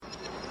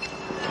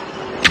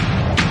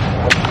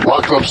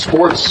Locked Up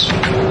Sports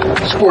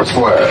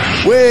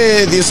Flash.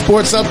 With your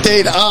sports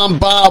update, I'm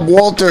Bob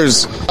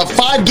Walters.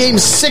 5 Game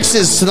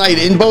 6s tonight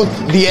in both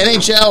the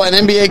NHL and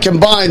NBA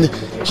combined,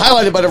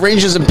 highlighted by the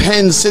Rangers and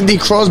Pens. Sidney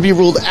Crosby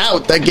ruled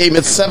out that game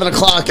at 7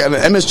 o'clock on the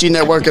MSG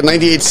Network at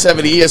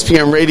 98.7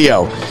 ESPN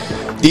Radio.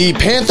 The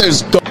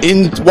Panthers go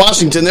in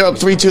Washington, they're up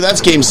 3-2,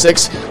 that's Game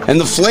 6. And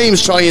the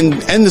Flames try and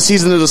end the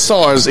season of the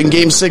Stars in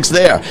Game 6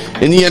 there.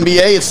 In the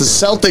NBA, it's the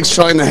Celtics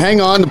trying to hang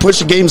on to push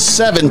to Game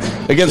 7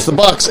 against the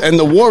Bucks, and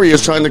the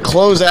Warriors trying to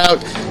close out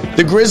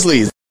the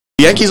Grizzlies.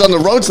 The Yankees on the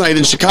road tonight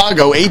in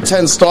Chicago,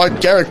 8-10 start,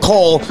 Garrett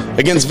Cole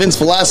against Vince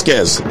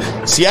Velasquez.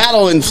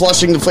 Seattle in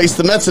Flushing to face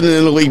the Mets in an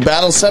interleague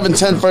battle,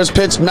 7-10 first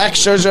pitch, Max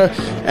Scherzer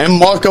and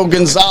Marco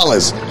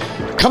Gonzalez.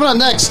 Coming up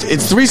next,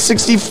 it's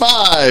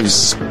 365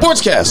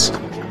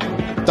 Sportscast.com.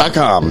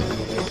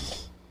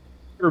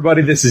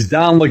 Everybody, this is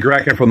Don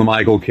LaGreca from the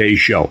Michael K.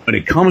 Show. When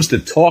it comes to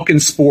talking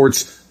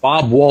sports,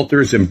 Bob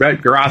Walters and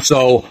Brett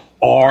Grasso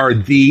are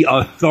the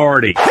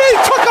authority. He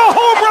took a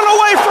home run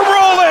away from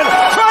Roland,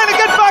 trying to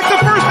get back to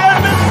first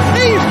Edmonds.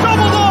 He's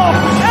doubled off,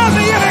 and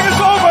the inning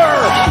is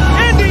over.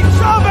 Andy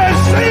Chavez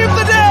saved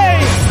the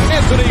day.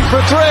 Anthony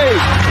for 3.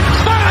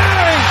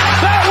 Bang!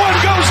 That one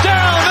goes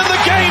down, and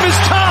the game is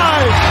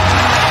tied.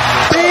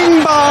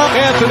 Bing bong.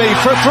 Anthony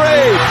for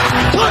 3.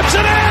 Puts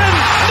it in.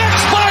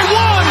 Knicks by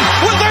 1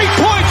 with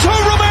 8.2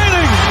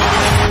 remaining.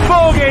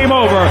 Ball game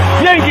over.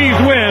 Yankees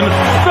win.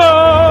 The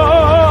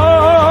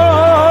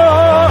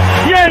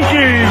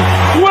Yankees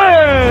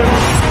win.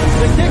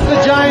 To kick the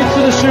Giants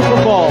to the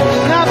Super Bowl.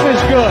 Snap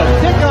is good.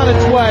 Kick on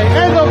its way.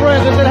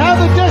 Engelbert, does it have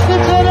the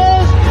distance? It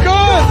is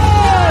good.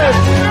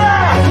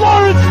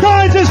 Lawrence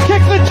Tynes has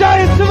kicked the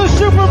Giants to the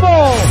Super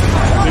Bowl.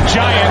 The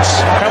Giants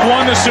have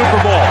won the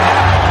Super Bowl.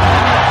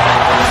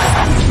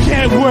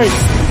 Can't wait.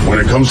 When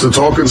it comes to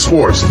talking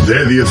sports,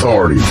 they're the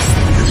authority.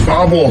 It's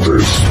Bob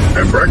Walters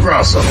and Brett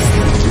Grasso.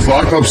 It's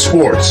Locked Up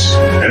Sports,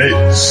 and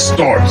it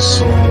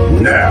starts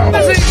now.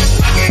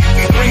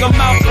 Bring 'em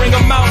out, bring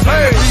 'em out,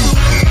 hey.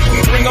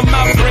 Bring 'em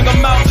out, bring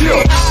 'em out,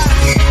 yeah.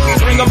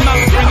 Bring 'em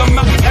out, bring 'em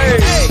out, hey.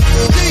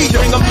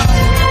 Bring 'em out.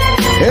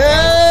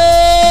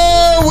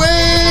 Here we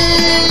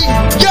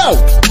go!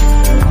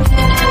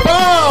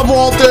 Bob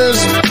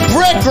Walters,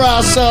 Brett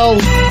Grasso,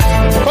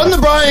 from the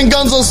Brian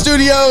Gunzel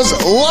Studios,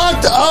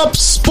 Locked Up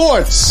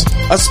Sports,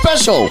 a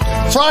special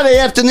Friday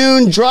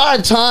afternoon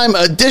drive time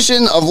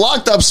edition of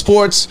Locked Up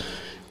Sports.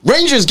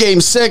 Rangers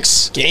Game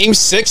 6. Game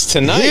 6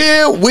 tonight.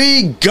 Here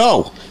we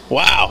go.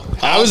 Wow.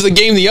 How was the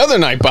game the other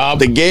night, Bob?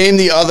 The game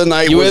the other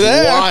night You was were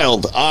there.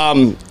 wild.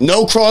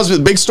 No Crosby.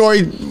 Big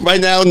story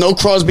right now. No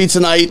Crosby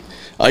tonight.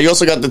 You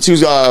also got the two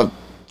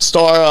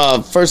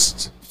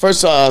first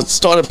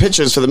starter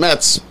pitchers for the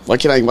Mets. Why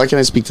can't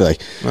I speak today?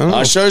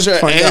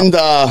 Scherzer and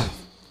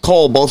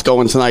Cole both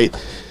going tonight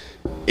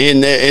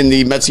in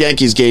the Mets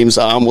Yankees games.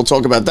 We'll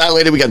talk about that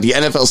later. We got the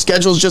NFL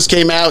schedules just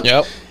came out.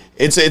 Yep.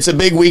 It's a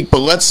big week, but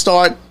let's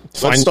start.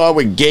 Let's start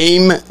with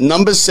game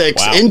number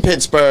 6 in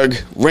Pittsburgh.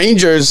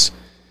 Rangers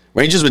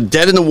were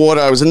dead in the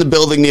water. I was in the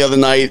building the other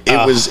night. It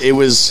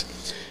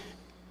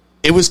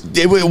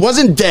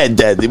wasn't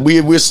dead.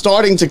 We were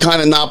starting to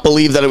kind of not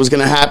believe that it was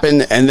going to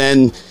happen, and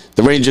then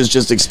the Rangers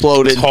just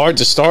exploded. It's hard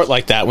to start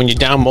like that when you're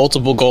down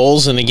multiple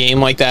goals in a game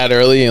like that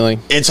early. You're like,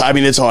 it's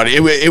hard.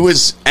 It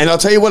was, and I'll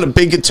tell you what a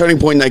big turning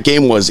point in that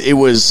game was. It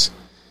was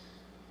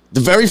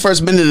the very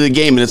first minute of the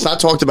game, and it's not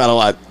talked about a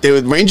lot.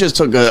 The Rangers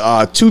took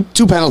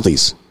two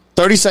penalties.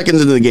 30 seconds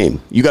into the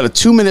game. You got a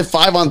 2-minute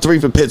 5-on-3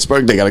 for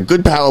Pittsburgh. They got a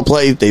good power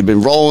play. They've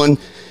been rolling.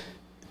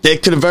 They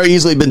could have very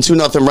easily been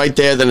 2-0 right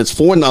there. Then it's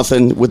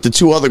 4-0 with the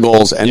 2 other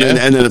goals, and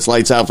then it's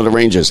lights out for the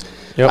Rangers.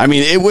 Yep. I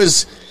mean, it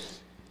was.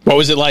 What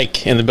was it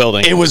like in the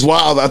building? It was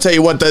wild. I'll tell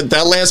you what.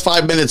 That last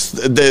 5 minutes,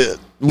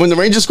 when the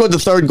Rangers scored the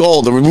 3rd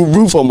goal, the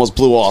roof almost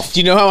blew off. Do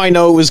you know how I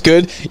know it was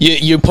good?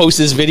 You post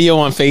this video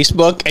on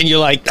Facebook, and you're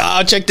like,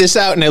 check this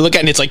out. And I look at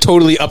it, and it's like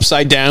totally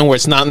upside down, where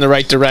it's not in the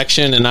right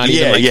direction and not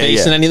even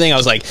facing anything. I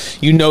was like,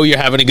 you're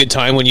having a good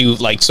time when you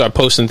like start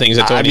posting things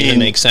that don't even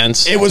make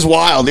sense. It was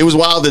wild. It was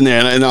wild in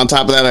there. And on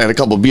top of that, I had a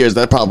couple of beers.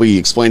 That probably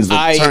explains the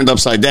turned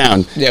upside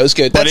down. Yeah, it was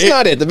good. That's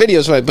not it. The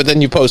video's right, but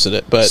then you posted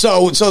it. But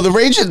so the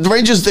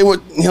Rangers, they were,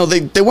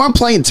 they weren't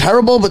playing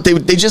terrible, but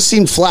they just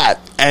seemed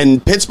flat.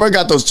 And Pittsburgh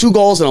got those 2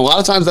 goals, and a lot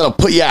of times that'll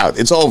put you out.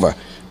 It's over.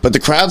 But the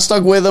crowd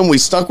stuck with them. We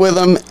stuck with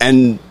them,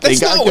 and they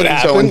got not what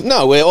happened.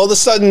 No, all of a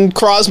sudden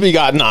Crosby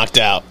got knocked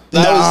out.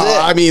 That was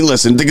it. I mean,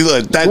 listen, that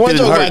didn't hurt.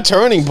 About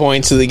turning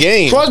points of the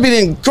game. Crosby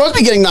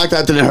getting knocked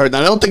out didn't hurt. And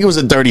I don't think it was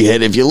a dirty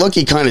hit. If you look,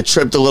 he kind of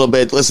tripped a little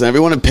bit. Listen,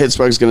 everyone in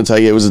Pittsburgh is going to tell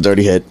you it was a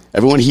dirty hit.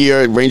 Everyone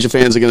here, Ranger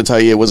fans, are going to tell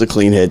you it was a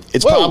clean hit.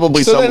 It's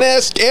probably so. Then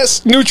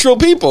ask neutral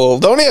people.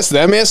 Don't ask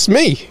them. Ask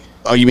me.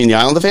 Oh, you mean the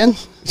Islander fan?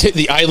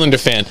 The Islander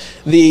fan,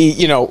 the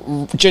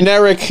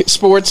generic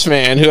sports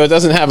fan who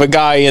doesn't have a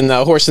guy in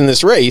the horse in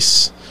this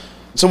race.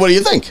 So what do you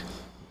think?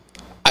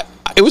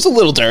 It was a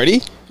little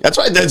dirty. That's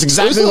right. That's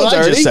exactly what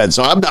I just said.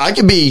 So I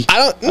can be.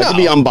 I can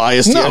be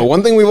unbiased. No,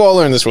 one thing we've all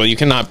learned in this world: you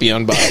cannot be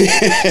unbiased.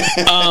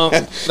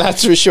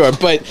 That's for sure.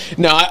 But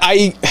no,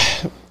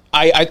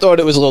 I thought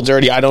it was a little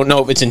dirty. I don't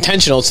know if it's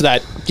intentional. It's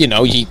that,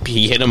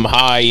 he hit him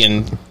high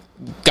and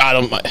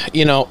got him,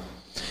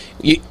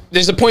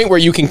 there's a point where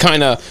you can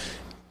kind of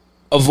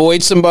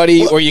avoid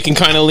somebody, or you can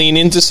kind of lean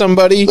into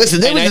somebody.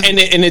 Listen,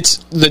 and it's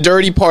the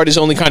dirty part is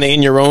only kind of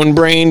in your own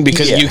brain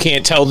because you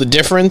can't tell the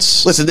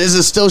difference. Listen, there's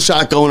a still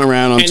shot going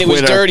around on Twitter. And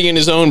it was dirty in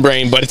his own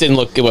brain, but it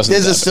wasn't.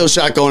 There's a still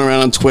shot going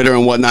around on Twitter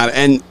and whatnot,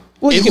 and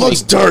it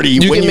looks dirty.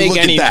 You when can make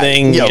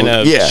anything in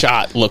a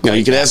shot look like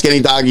you can ask any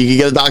doctor. You can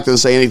get a doctor to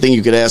say anything.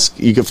 You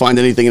could find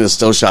anything in a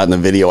still shot in the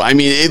video. I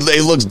mean,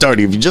 it looks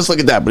dirty if you just look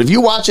at that. But if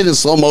you watch it in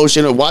slow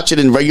motion or watch it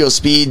in regular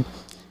speed,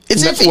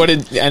 it's iffy. What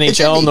did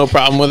NHL? No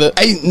problem with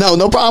it.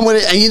 No problem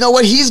with it. And you know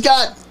what? He's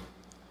got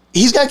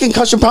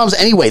concussion problems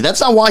anyway. That's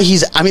not why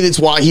it's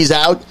why he's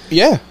out.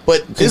 Yeah,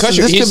 but this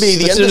could be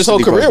the end of his whole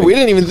career. We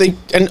didn't even think,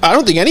 and I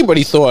don't think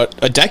anybody thought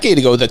a decade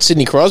ago that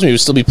Sidney Crosby would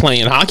still be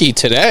playing hockey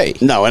today.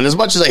 No, and as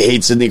much as I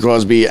hate Sidney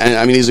Crosby, and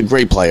I mean he's a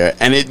great player,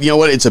 and you know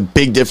what? It's a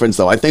big difference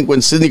though. I think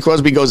when Sidney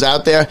Crosby goes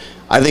out there,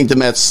 I think the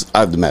Mets,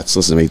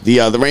 listen to me,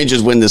 the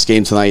Rangers win this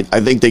game tonight. I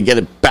think they get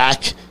it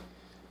back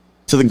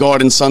to the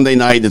Garden Sunday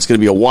night. It's going to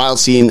be a wild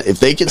scene. If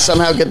they can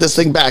somehow get this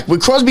thing back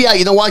with Crosby out,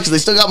 you know why? Because they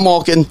still got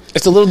Malkin.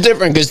 It's a little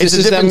different because this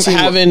is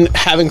them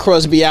having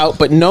Crosby out,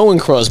 but knowing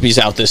Crosby's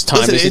out this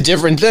time. It's a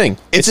different thing.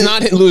 It's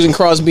not losing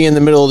Crosby in the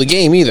middle of the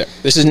game either.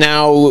 This is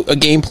now a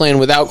game plan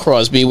without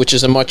Crosby, which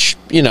is a much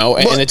and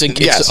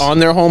it's on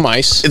their home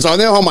ice. It's on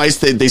their home ice.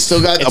 They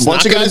still got a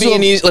bunch of guys.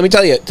 Let me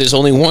tell you, there's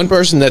only one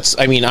person that's.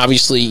 I mean,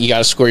 obviously you got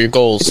to score your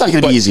goals. It's not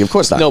going to be easy, of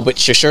course not. No, but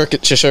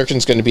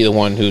Shesterkin's going to be the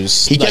one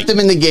who's kept them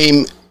in the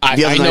game. I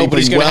know, but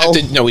he's going to have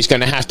to. No, he's going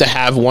to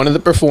have one of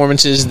the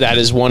performances that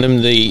has won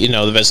him the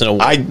Vezina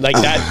Award. Like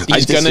that,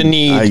 he's going to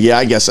need. Yeah,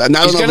 I guess. I don't know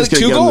if he's going to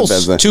get him the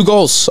Vezina. 2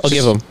 goals. I'll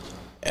give him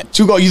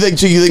 2 goals. You think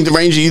the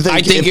Rangers? You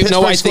think if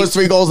Pittsburgh scores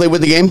 3 goals, they win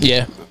the game?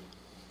 Yeah.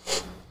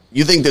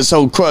 You think that?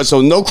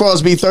 So no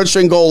Crosby, third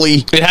string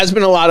goalie. It has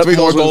been a lot of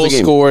more goals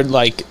scored, in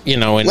last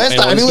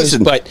time. I mean,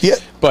 listen,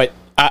 but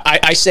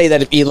I say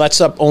that if he lets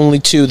up only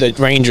 2, the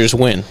Rangers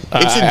win.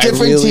 It's a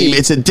different team.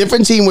 It's a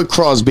different team with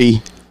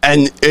Crosby.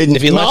 And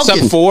if he lets up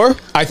 4,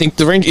 I think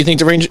the Rangers. You think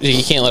the Rangers?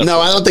 You can't let. No,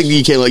 I don't think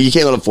you can't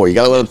let up 4. You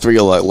got to let up 3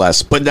 or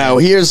less. But now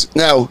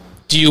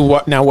Do you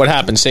what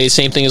happened? Say the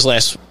same thing as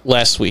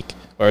last week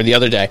or the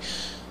other day.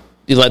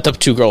 You let up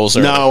 2 goals.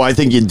 No, I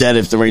think you're dead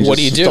if the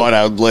Rangers start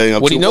out letting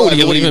up. What do you know? Do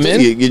you leave him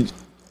in?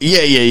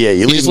 Yeah.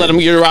 You just let him.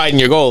 You're riding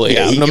your goalie.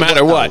 Yeah, no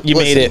matter what, you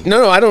made it.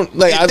 No, I don't.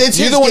 Like,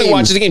 you're the one who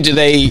watches the game.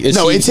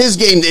 It's his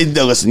game.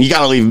 Listen, you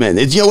got to leave him in.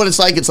 You know what it's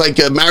like? It's like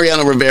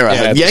Mariano Rivera.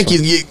 Yeah,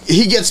 Yankees.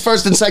 He gets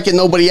first and second,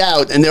 nobody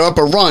out, and they're up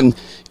a run.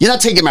 You're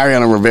not taking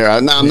Mariano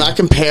Rivera. Now, I'm not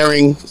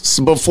comparing.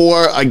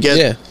 Before I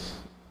get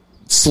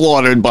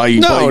slaughtered by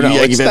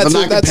Yankee fans, I'm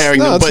not comparing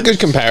them. It's a good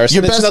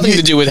comparison. It's nothing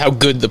to do with how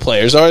good the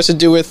players are. It's to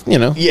do with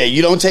Yeah,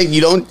 you don't take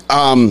him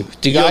out.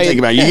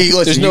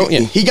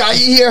 He got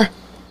you here.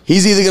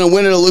 He's either going to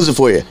win it or lose it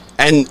for you.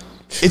 And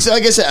it's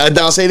like I said, and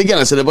I'll say it again.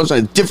 I said a bunch of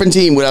times, different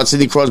team without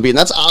Sidney Crosby, and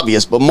that's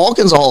obvious. But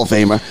Malkin's a Hall of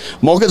Famer.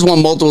 Malkin's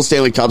won multiple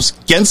Stanley Cups.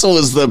 Gensel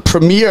is the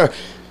premier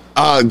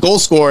goal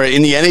scorer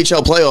in the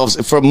NHL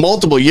playoffs for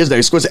multiple years now.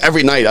 He scores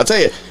every night. I'll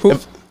tell you,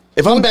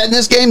 if I'm betting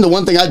this game, the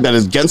one thing I'd bet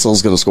is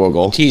Gensel's going to score a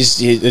goal.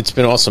 It's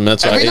been awesome.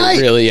 That's every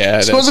night. Really,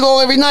 scores a goal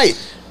every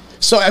night.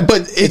 So,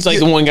 but it's like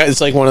the one guy.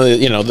 It's like one of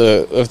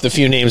the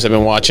few names I've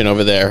been watching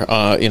over there.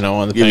 On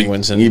the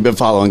Penguins. And you've been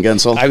following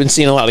Gensel. I've been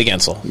seeing a lot of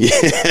Gensel. Yeah,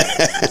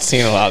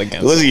 seeing a lot of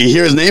Gensel. Listen, you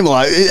hear his name a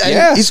lot.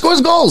 Yeah, he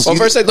scores goals. Well,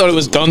 first I thought it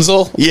was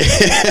Gunzel. Yeah,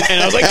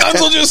 and I was like,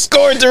 Gunzel just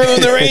scored to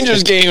ruin the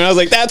Rangers game, and I was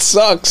like, that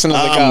sucks. And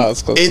I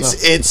was like,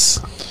 it's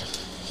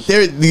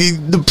there.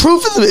 The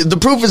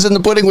proof is in the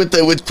pudding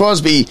with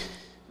Crosby.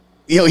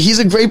 He's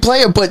a great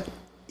player, but.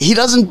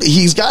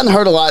 He's gotten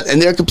hurt a lot,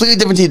 and they're a completely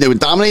different team. They were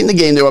dominating the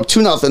game. They were up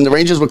 2-0. The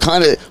Rangers were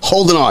kind of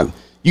holding on.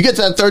 You get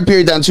to that third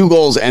period down 2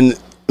 goals, and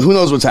who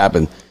knows what's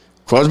happened.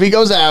 Crosby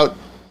goes out,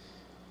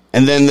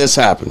 and then this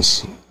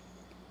happens.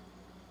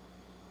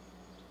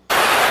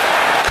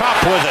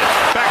 Cop with it.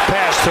 Back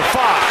pass to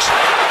Fox.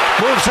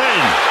 Moves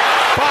in.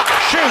 Fox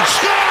shoots.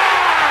 Scores!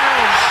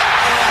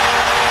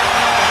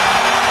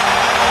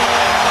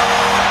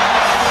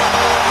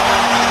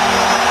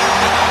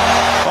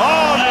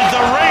 Oh, did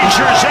the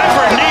Rangers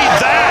ever need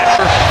that?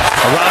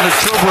 Around the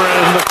Trouba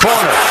in the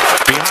corner.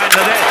 Behind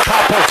the net.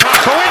 Capo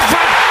Taco in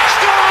front.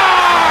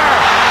 Score!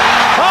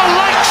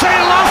 Alexei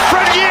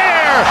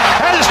Lafreniere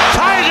has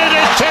tied it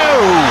at 2.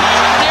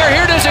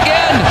 Here it is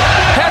again.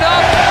 Head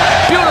up.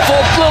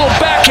 Beautiful little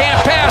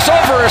backhand pass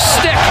over a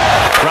stick.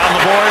 Around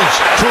the boards.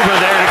 Trouba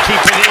there to keep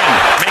it in.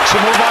 Makes a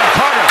move on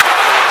Carter.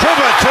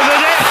 Trouba to the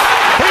net.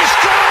 He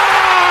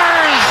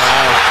scores!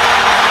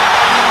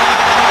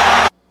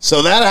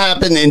 So that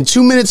happened in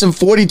 2 minutes and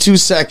 42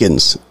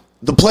 seconds.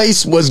 The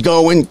place was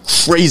going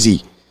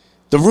crazy.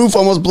 The roof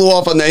almost blew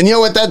off on that. And you know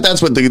what?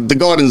 That's what the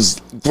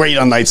Garden's great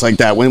on nights like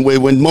that. When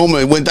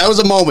that was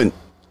a moment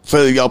for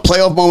a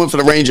playoff moment for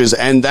the Rangers,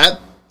 and that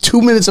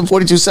 2 minutes and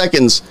 42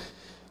 seconds,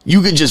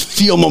 you could just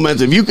feel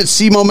momentum. If you could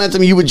see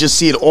momentum, you would just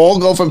see it all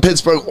go from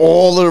Pittsburgh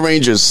all to the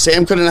Rangers.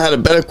 Sam couldn't have had a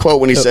better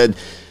quote when he said,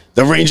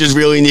 The Rangers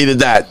really needed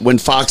that when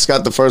Fox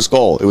got the first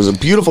goal. It was a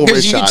beautiful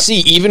wrist shot. Because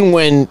you could see, even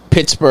when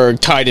Pittsburgh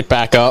tied it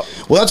back up,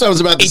 well, that's what I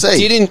was about to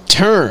say. It didn't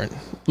turn.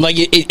 Like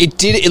it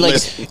did.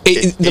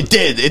 It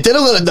did. It did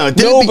a little. No, it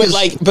didn't. No,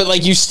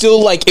 but you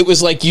still it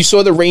was like you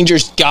saw the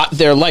Rangers got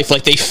their life.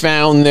 Like they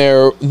found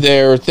their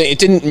thing. It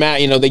didn't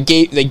matter.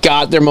 They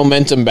got their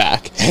momentum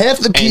back. Half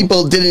the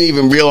people didn't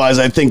even realize.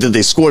 I think that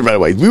they scored right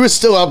away. We were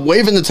still up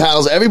waving the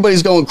towels.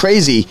 Everybody's going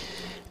crazy,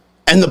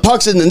 and the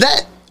puck's in the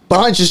net.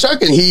 Behind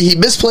Shesterkin, he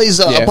misplays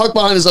a puck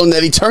behind his own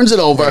net. He turns it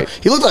over. Right.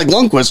 He looked like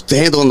Lundqvist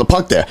handling the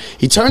puck there.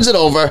 He turns it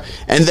over,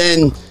 and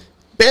then,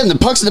 bam, the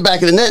puck's in the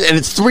back of the net, and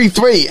it's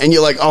 3-3, and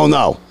you're like, oh,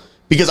 no.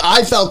 Because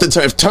I felt it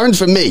turned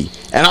for me,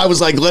 and I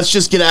was like, let's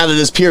just get out of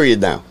this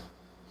period now.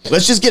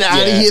 Let's just get out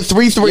of here.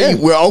 3-3. Yeah.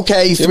 We're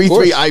okay.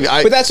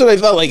 3-3. But that's what I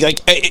felt like.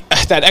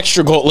 That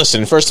extra goal.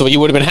 Listen, first of all, you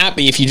would have been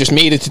happy if you just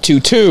made it to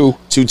 2-2.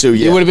 2-2.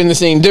 Yeah, it would have been the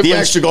same difference. The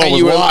extra goal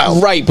was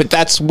wild, right? But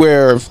that's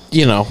where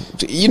you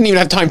didn't even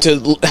have time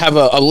to have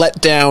a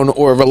letdown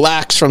or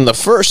relax from the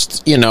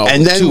first and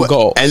then 2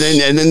 goals. And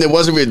then there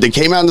wasn't. They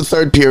came out in the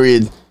third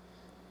period.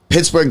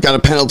 Pittsburgh got a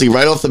penalty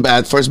right off the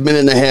bat, first minute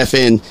and a half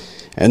in,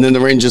 and then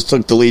the Rangers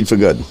took the lead for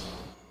good.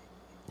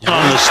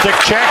 On the stick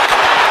check,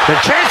 the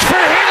chance for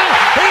him.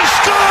 He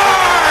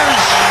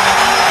scores!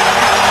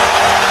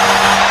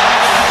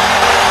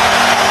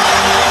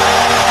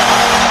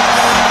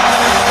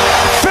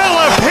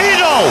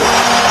 Filipino!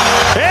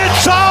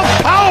 It's a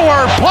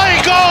power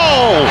play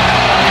goal!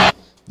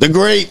 The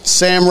great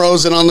Sam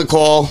Rosen on the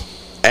call,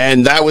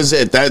 and that was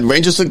it. That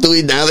Rangers took the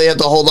lead. Now they have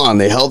to hold on.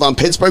 They held on.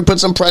 Pittsburgh put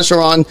some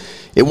pressure on.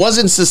 It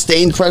wasn't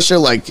sustained pressure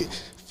like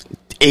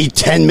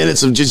 8-10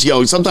 minutes of just,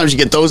 sometimes you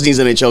get those in these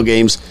NHL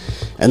games.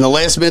 And the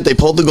last minute, they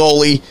pulled the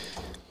goalie.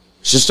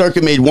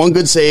 Shesterkin made one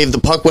good save. The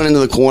puck went into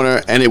the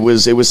corner, and it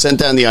was sent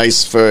down the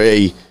ice for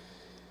a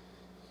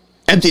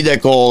empty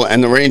net goal.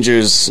 And the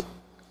Rangers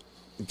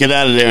get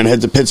out of there and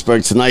head to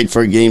Pittsburgh tonight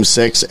for Game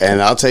 6.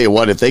 And I'll tell you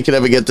what, if they could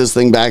ever get this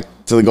thing back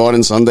to the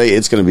Garden Sunday,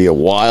 it's going to be a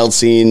wild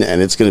scene,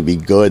 and it's going to be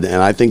good. And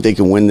I think they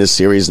can win this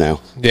series now.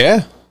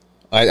 Yeah.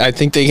 I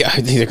think they're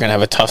going to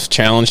have a tough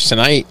challenge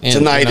tonight.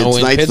 In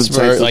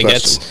Pittsburgh.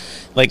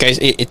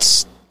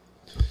 It's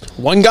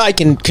one guy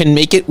can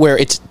make it where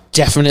it's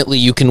definitely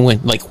you can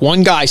win. Like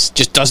one guy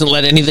just doesn't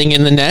let anything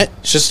in the net.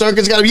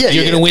 Shesterkin's got to be.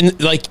 You're going to win.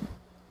 Like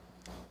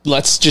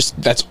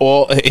that's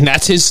all, and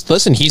that's his.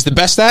 Listen, he's the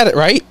best at it,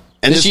 right?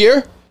 And this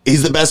year.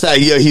 He's the best at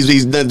it.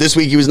 He's this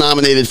week he was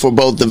nominated for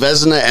both the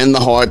Vezina and the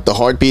Hart. The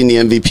Hart being the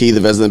MVP, the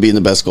Vezina being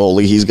the best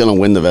goalie. He's going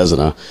to win the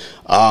Vezina.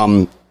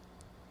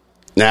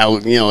 Now,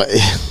 the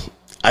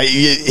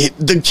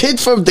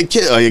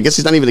kid. I guess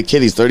he's not even a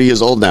kid. He's 30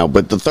 years old now.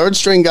 But the third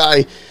string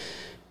guy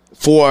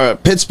for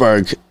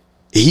Pittsburgh,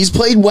 he's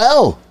played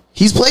well.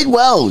 He's played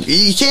well.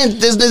 You can't.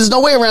 There's no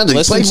way around it.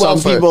 Listen,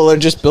 some people are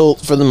just built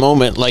for the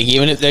moment. Like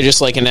even if they're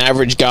just like an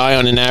average guy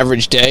on an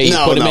average day, you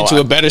put him into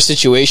a better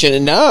situation.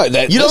 And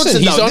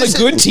he's on a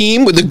good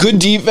team with a good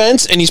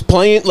defense, and he's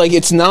playing like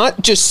it's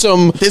not just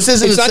some. It's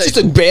not just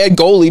a bad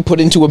goalie put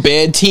into a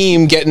bad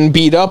team getting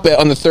beat up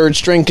on the third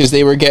string because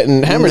they were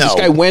getting hammered. No. This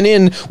guy went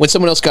in when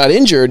someone else got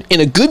injured in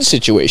a good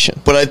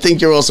situation. But I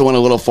think you're also went a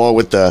little far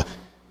with the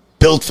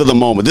built for the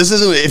moment. This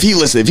isn't. If he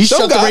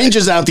shut the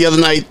Rangers out the other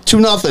night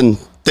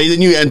 2-0. They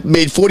didn't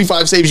made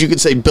 45 saves. You could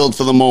say built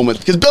for the moment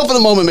because built for the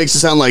moment makes it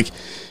sound like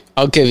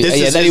okay.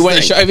 That he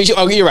went.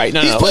 You're right.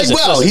 He's played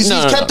well. He's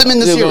kept them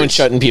in the series. Going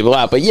shutting people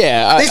out, but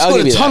they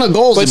scored a ton of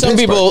goals. But some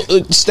people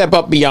step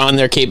up beyond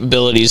their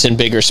capabilities in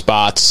bigger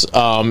spots.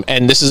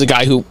 And this is a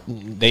guy who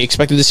they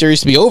expected the series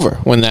to be over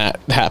when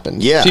that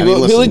happened. Yeah,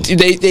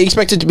 they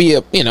expected to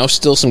be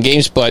still some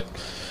games, but.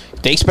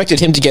 They expected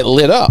him to get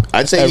lit up.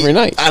 I'd say every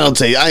night. I don't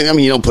say. I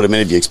mean, you don't put him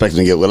in if you expect him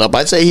to get lit up.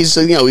 I'd say he's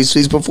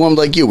performed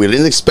like you. We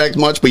didn't expect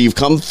much, but you've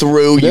come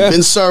through. You've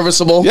been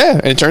serviceable. Yeah,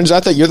 and it turns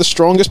out that you're the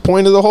strongest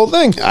point of the whole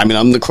thing. I mean,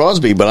 I'm the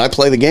Crosby, but I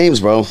play the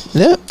games, bro.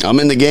 Yeah, I'm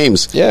in the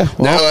games. Yeah.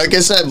 Well, now, like I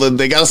said,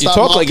 they got to stop.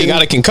 You talk like you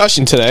got a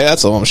concussion today.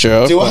 That's all I'm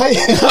sure. Do I?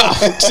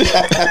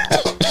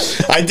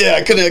 I did.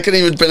 I couldn't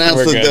even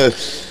pronounce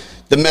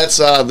the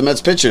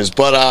Mets pitchers.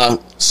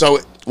 But so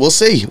we'll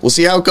see. We'll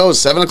see how it goes.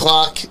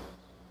 7:00.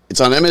 It's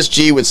on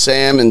MSG with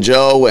Sam and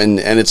Joe, and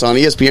it's on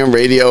ESPN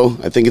Radio.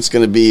 I think it's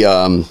going to be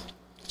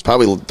it's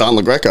probably Don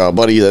LaGreca, our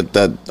buddy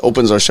that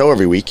opens our show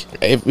every week.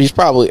 He's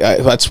probably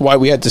that's why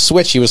we had to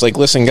switch. He was like,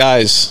 "Listen,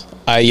 guys,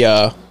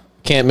 I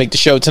can't make the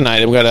show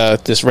tonight. I've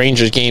got this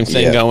Rangers game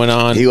thing going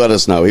on." He let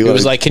us know. He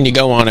was like, "Can you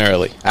go on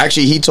early?"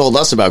 Actually, he told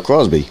us about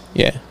Crosby.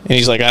 Yeah, and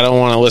he's like, "I don't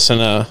want to listen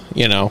to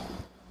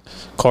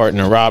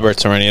Carton or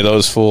Roberts or any of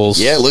those fools."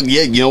 Yeah, look,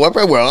 you know what,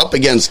 bro? We're up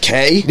against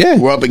Kay. Yeah.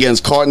 We're up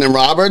against Carton and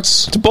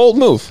Roberts. It's a bold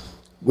move.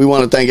 We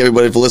want to thank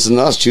everybody for listening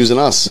to us, choosing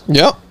us.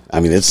 Yep. I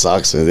mean, it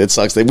sucks. It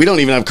sucks. We don't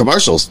even have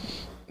commercials.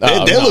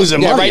 They're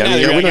losing money. Right now,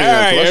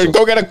 all right,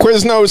 go get a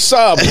Quiznos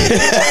sub.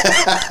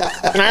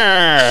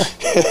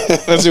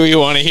 That's what you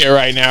want to hear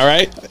right now,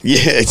 right?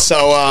 Yeah.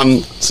 So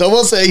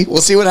we'll see.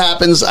 We'll see what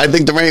happens. I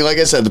think the Rangers, like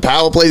I said, the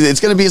power play.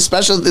 It's going to be a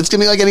special. It's going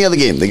to be like any other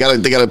game. They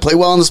got to play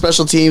well on the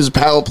special teams.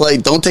 Power play.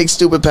 Don't take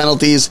stupid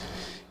penalties.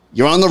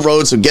 You're on the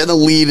road, so getting a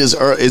lead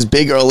is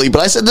big early.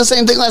 But I said the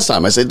same thing last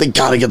time. I said, they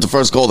got to get the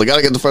first goal. They got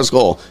to get the first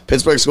goal.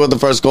 Pittsburgh scored the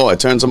first goal. I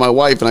turned to my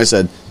wife, and I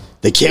said,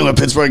 they can't let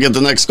Pittsburgh get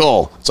the next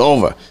goal. It's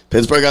over.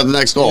 Pittsburgh got the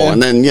next goal. Yeah.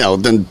 And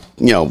then,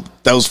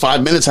 those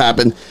 5 minutes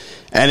happened.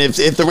 And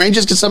if the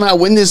Rangers can somehow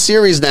win this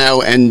series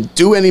now and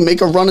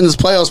make a run in this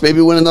playoffs,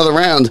 maybe win another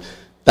round,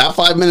 that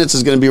 5 minutes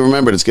is going to be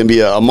remembered. It's going to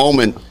be a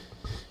moment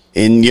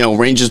in,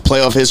 Rangers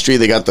playoff history.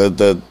 They got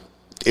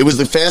it was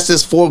the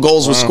fastest 4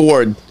 goals were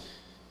scored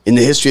in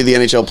the history of the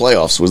NHL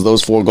playoffs, was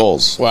those 4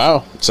 goals.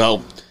 Wow.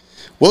 So,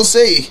 we'll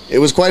see. It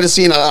was quite a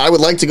scene. I would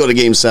like to go to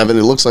Game 7.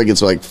 It looks like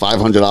it's like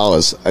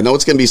 $500. I know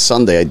it's going to be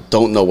Sunday. I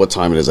don't know what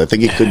time it is. I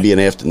think it could be an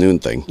afternoon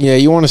thing. Yeah,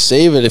 you want to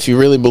save it if you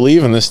really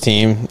believe in this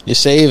team. You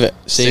save it.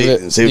 Save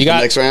it for the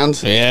next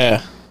round?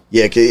 Yeah.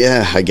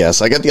 Yeah, I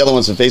guess. I got the other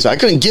ones from Facebook. I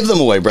couldn't give them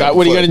away, Brett.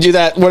 What are you going to do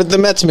that? What did the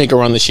Mets make a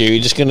run this year?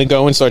 You just going to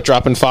go and start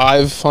dropping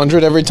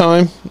 500 every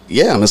time?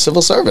 Yeah, I'm a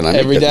civil servant.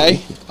 Every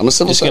day? I'm a civil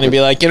servant. Just going to be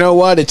like, you know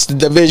what? It's the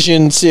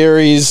division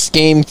series,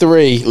 game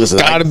 3. Listen,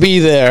 got to be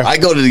there. I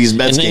go to these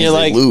Mets games and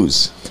they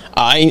lose.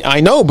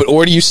 I know,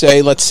 or do you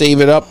say, let's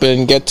save it up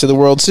and get to the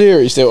World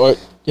Series? Or,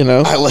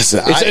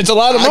 listen, it's a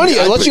lot of money.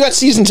 Unless you got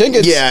season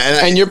tickets,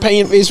 and you're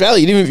paying face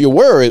value. Even if you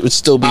were, it would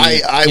still be.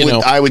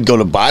 I would go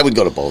to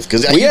both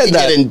because you can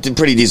get in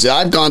pretty decent.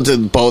 I've gone to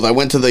both. I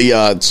went to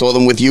the saw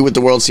them with you at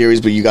the World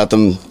Series, but you got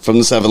them from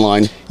the 7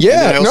 line.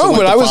 Yeah,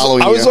 but I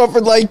was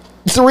offered like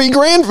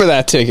 $3,000 for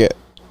that ticket.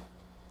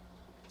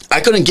 I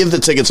couldn't give the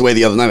tickets away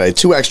the other night. I had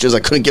 2 extras. I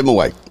couldn't give them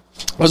away.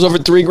 I was over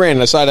 $3,000. I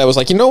decided I was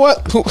like, you know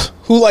what?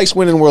 Who likes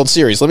winning World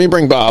Series? Let me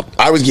bring Bob.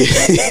 I was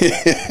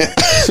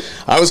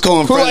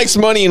calling. Who likes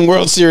money in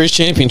World Series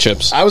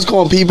championships? I was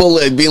calling people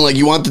being like,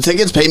 "You want the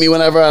tickets? Pay me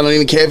whenever. I don't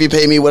even care if you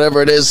pay me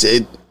whatever it is."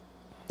 I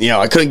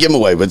couldn't give them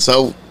away. But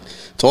so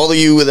to all of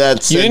you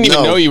that said you didn't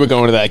even know you were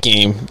going to that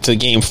game, to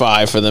Game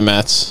 5 for the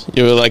Mets.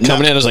 You were like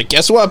coming in. I was like,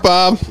 "Guess what,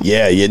 Bob?"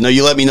 Yeah. No,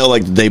 you let me know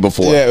like the day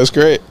before. Yeah, it was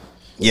great.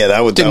 Yeah,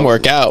 that didn't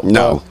work out.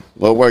 No.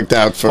 Well, it worked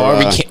out for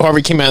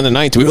Harvey came out in the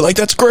 9th. We were like,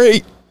 "That's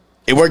great."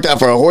 It worked out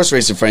for a horse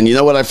racer friend. You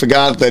know what? I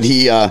forgot that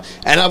he and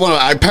I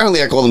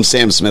called him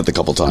Sam Smith a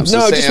couple times.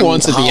 No, so just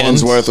once at the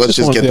end. Let's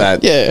just get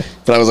that. Yeah.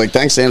 But I was like,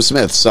 thanks, Sam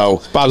Smith.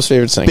 So Bob's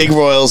favorite singer. Big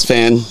Royals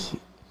fan.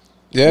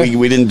 Yeah.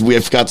 We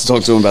forgot to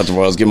talk to him about the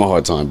Royals. Give him a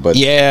hard time. But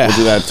we'll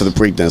do that for the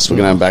Preakness. We're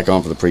gonna have him back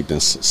on for the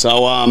Preakness.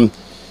 So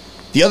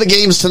the other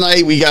games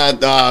tonight, we got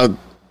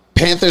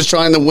Panthers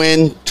trying to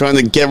win, trying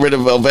to get rid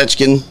of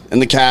Ovechkin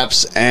and the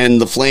Caps, and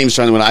the Flames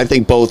trying to win. I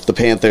think both the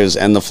Panthers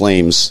and the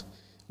Flames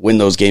win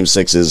those Game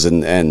 6s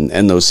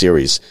and those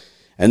series.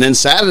 And then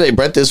Saturday,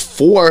 Brett, there's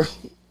 4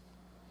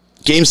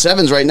 Game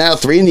 7s right now,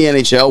 3 in the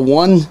NHL,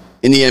 1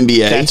 in the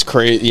NBA. That's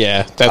crazy.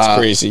 Yeah, that's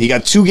crazy. You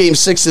got 2 Game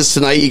 6s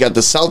tonight. You got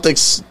the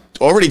Celtics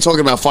already talking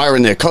about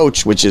firing their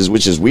coach, which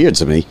is weird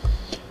to me.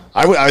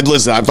 I'd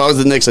listen. If I was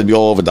the Knicks, I'd be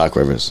all over Doc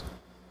Rivers.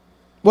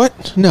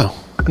 What? No.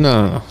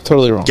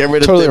 Totally wrong. Get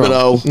rid of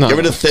Thibodeau. No, get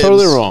rid of Thibs.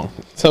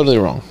 Totally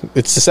wrong.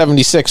 It's the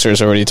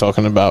 76ers already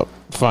talking about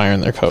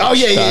firing their coach. Oh,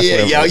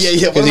 yeah.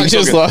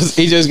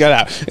 He just got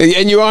out.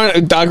 And you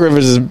are Doc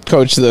Rivers is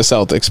coach of the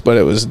Celtics, but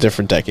it was a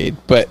different decade.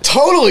 But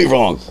totally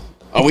wrong.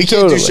 Oh, we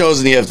can't do shows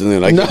in the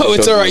afternoon. No,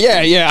 it's all right.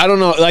 Yeah. I don't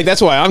know. Like, that's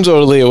why I'm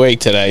totally awake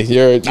today.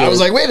 I was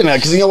like, wait a minute,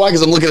 because you know why?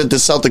 Because I'm looking at the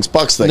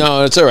Celtics-Bucks thing.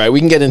 No, it's all right. We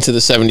can get into the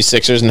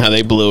 76ers and how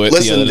they blew it.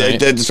 Listen, the other night.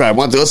 That's right.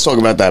 Let's talk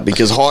about that,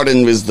 because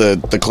Harden was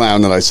the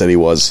clown that I said he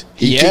was.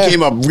 He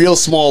came up real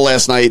small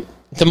last night.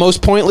 The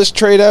most pointless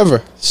trade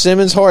ever.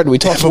 Simmons Harden. We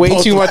talked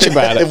way too much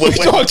about it. We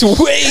talked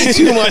way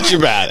too much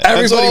about it.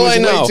 Everybody was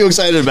way too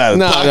excited about it.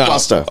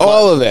 Blockbuster.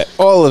 All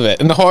of it.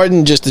 And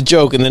Harden just a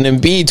joke. And then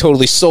Embiid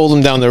totally sold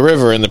him down the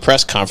river in the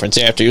press conference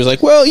after. He was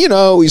like, well,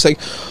 he's like,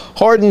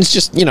 Harden's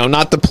just,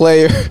 not the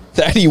player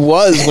that he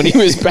was when he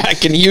was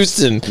back in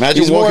Houston.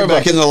 Imagine walking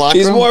back into the locker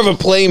room. He's more of a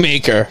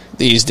playmaker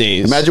these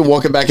days. Imagine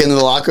walking back into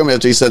the locker room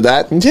after he said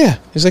that. Yeah.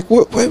 He's like,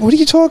 what are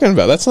you talking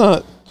about? That's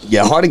not...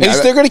 Yeah, Harden.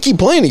 They're going to keep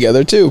playing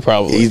together too,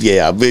 probably.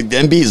 But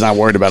Embiid's not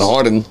worried about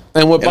Harden.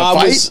 And what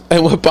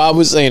Bob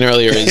was saying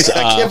earlier is,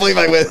 I can't believe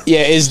I went.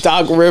 Yeah, is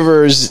Doc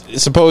Rivers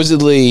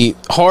supposedly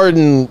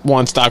Harden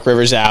wants Doc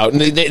Rivers out, and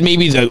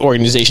maybe the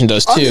organization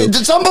does too.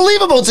 It's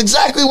unbelievable. It's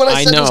exactly what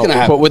I said was going to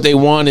happen. But what they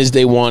wanted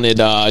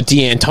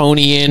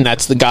D'Antoni in.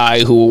 That's the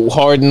guy who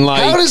Harden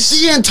likes. How does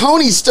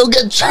D'Antoni still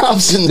get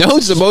jobs? No,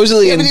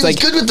 supposedly, and he was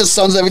good with the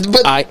Suns and everything.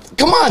 But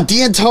come on,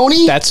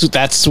 D'Antoni.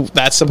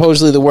 That's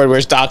supposedly the word.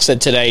 Whereas Doc said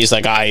today, he's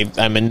like,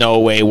 I'm in no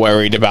way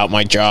worried about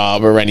my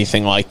job or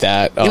anything like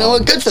that. You know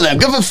what? Good for them.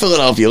 Good for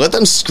Philadelphia. Let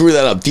them screw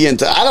that up.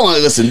 I don't want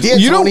to listen. D'Antoni.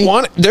 You don't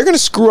want. They're going to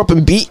screw up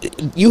and beat.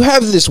 You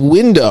have this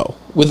window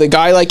with a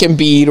guy like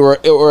Embiid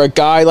or a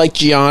guy like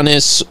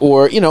Giannis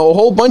or a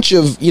whole bunch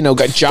of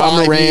got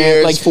John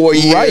Morant, like 4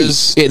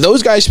 years. Right. Yeah,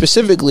 those guys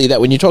specifically.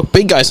 That when you talk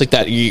big guys like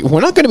that,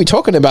 we're not going to be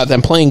talking about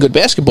them playing good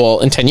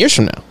basketball in 10 years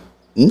from now.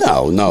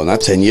 No, not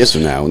 10 years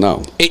from now.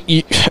 No.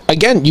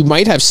 Again, you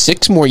might have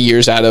 6 more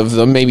years out of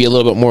them, maybe a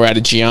little bit more out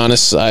of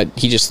Giannis.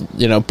 He just,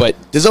 but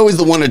there's always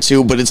the 1 or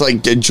 2. But it's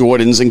like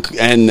Jordans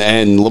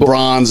and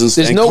LeBrons and.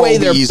 There's no way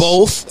they're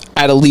both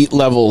at elite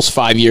levels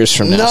 5 years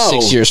from now,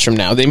 6 years from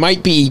now. They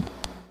might be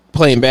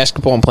playing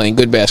basketball and playing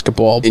good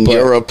basketball in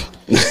Europe.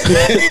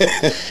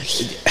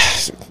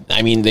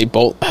 I mean, they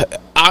both.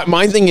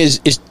 My thing is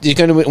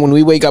going to when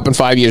we wake up in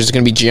 5 years, it's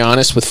going to be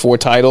Giannis with 4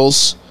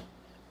 titles.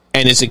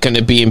 And is it going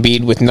to be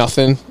Embiid with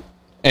nothing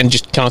and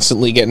just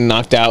constantly getting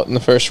knocked out in the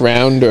first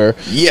round? Or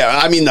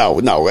yeah, I mean, no.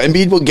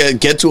 Embiid will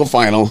get to a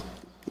final.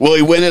 Will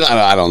he win it?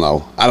 I don't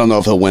know. I don't know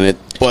if he'll win it.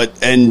 But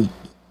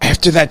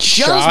after that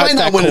shot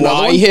that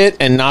Kawhi hit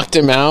and knocked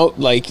him out,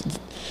 like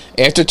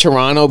after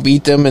Toronto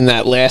beat them in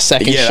that last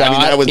second shot,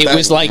 I mean, it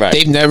was like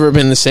they've never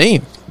been the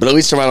same. But at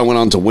least Toronto went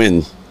on to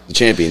win the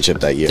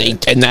championship that year.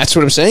 And that's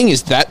what I'm saying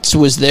is that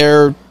was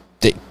their.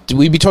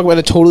 We'd be talking about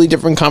a totally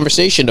different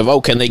conversation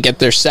of, can they get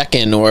their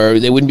second, or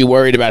they wouldn't be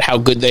worried about how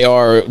good they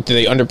are, or do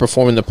they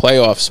underperform in the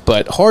playoffs.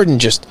 But Harden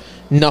just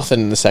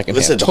nothing in the second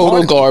half.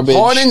 Total garbage.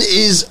 Harden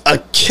is a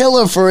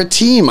killer for a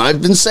team.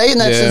 I've been saying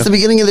that since the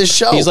beginning of this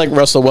show. He's like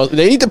Russell Westbrook.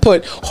 They need to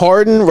put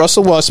Harden,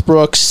 Russell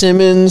Westbrook,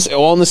 Simmons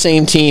all on the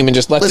same team and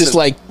just let this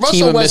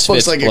team of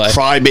misfits like play. A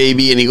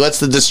crybaby, and he lets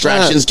the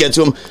distractions get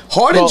to him.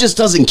 Harden just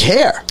doesn't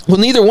care. Well,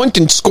 neither one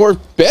can score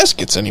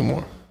baskets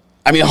anymore.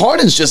 I mean,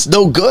 Harden's just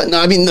no good.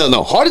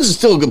 No. Harden's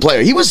still a good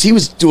player. He was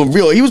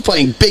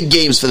playing big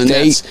games for the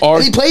Nets.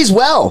 And he plays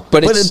well.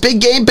 But a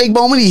big game, big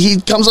moment, he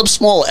comes up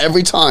small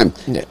every time.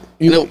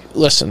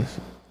 Listen,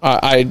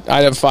 I'd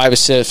have 5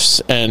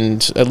 assists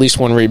and at least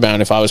 1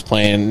 rebound if I was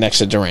playing next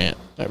to Durant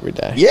every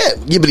day. Yeah,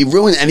 but he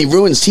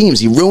ruins teams.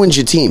 He ruins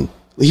your team.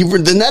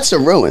 The Nets are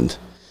ruined.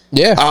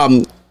 Yeah.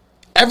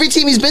 Every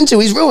team he's been to,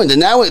 he's ruined. And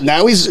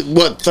now he's,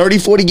 30,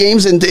 40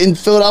 games in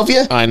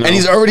Philadelphia? I know. And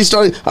he's already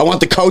started, I want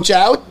the coach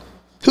out.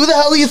 Who the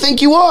hell do you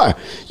think you are?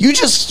 You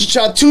just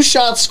shot 2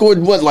 shots, scored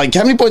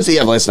how many points did he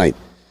have last night?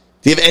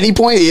 Do you have any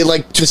point? He had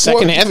the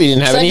second half he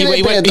didn't have any.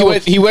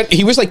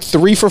 He was like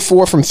 3 for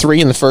 4 from 3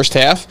 in the first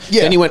half.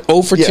 Yeah. Then he went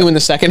 0 for 2 in the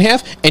second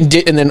half and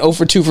then 0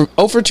 for 2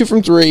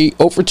 from 3,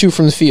 0 for 2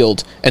 from the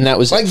field, and that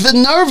was the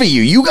nerve of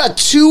you. You got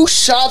 2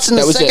 shots in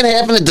the second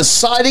half in a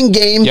deciding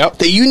game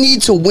that you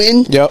need to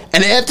win. Yep.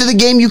 And after the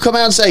game you come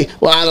out and say,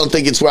 "Well, I don't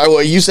think it's right."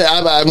 Well, you say,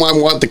 "I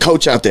want the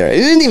coach out there." He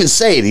didn't even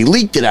say it. He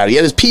leaked it out. He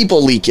had his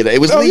people leak it. It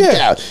was leaked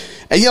out.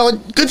 And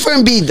good for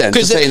Embiid then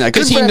for saying that.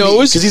 Because he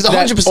knows he's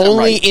 100% that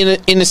only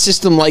right. in a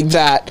system like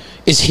that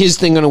is his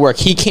thing going to work.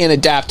 He can't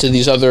adapt to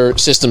these other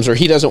systems, or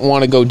he doesn't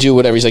want to go do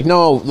whatever. He's like,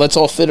 no, let's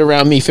all fit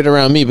around me.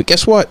 But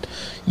guess what?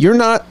 You're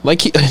not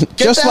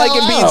just like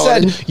Embiid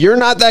said. You're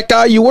not that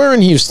guy you were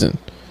in Houston.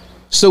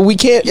 So we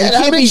can't. Yeah,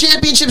 how many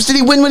championships did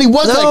he win when he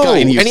was that guy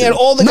in Houston? And he had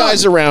all the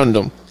guys around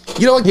him.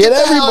 You know what? He had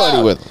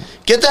everybody with him.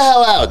 Get the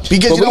hell out.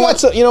 Because you know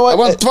what? I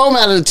want to throw him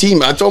out of the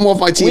team. I throw him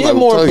off my team. We have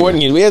more important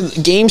games. We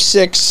have Game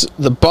 6,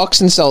 the Bucks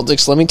and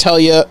Celtics. Let me tell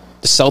you,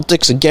 the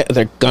Celtics, again,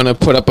 they're going to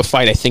put up a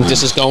fight. I think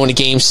this is going to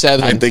Game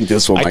 7. I think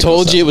this one I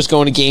told you it was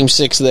going to Game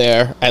 6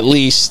 there, at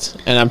least.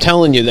 And I'm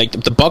telling you,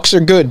 the Bucks are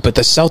good, but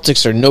the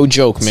Celtics are no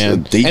joke, man.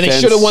 And they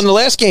should have won the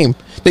last game.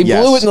 They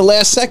blew it in the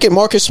last second.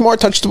 Marcus Smart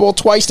touched the ball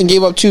twice and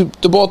gave up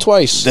the ball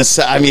twice.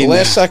 The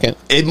last second.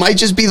 It might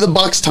just be the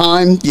Bucks'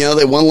 time.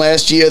 They won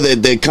last year.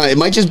 It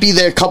might just be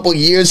their couple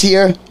years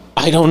here.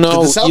 I don't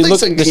know. The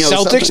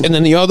Celtics, and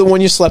then the other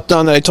one you slept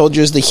on that I told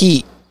you is the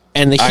Heat.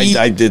 And the Heat,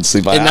 I did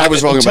sleep on. I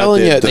was wrong about that. I'm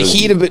telling you, the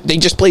Heat. They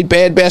just played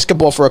bad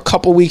basketball for a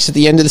couple weeks at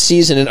the end of the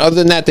season, and other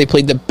than that, they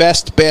played the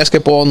best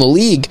basketball in the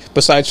league,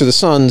 besides for the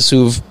Suns,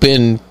 who've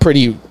been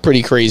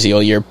pretty crazy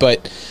all year.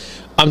 But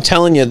I'm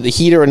telling you, the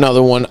Heat are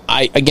another one.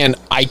 I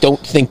don't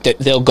think that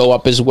they'll go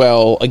up as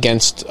well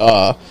against,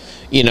 who's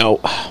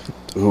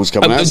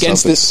coming out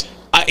against this.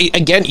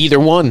 Either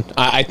one.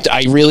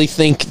 I really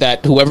think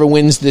that whoever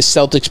wins this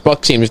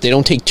Celtics-Bucks game, if they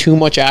don't take too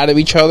much out of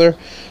each other.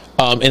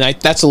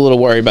 That's a little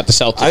worry about the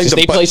Celtics because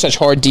they play such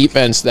hard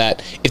defense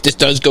that if this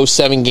does go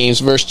 7 games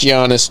versus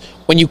Giannis,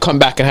 when you come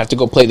back and have to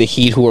go play the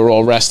Heat, who are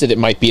all rested, it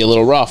might be a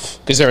little rough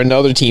because they're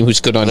another team who's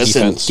good on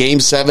defense.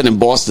 Game 7 in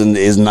Boston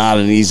is not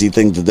an easy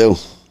thing to do.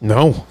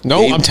 No,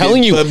 I'm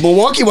telling you. But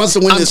Milwaukee wants to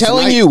win this tonight. I'm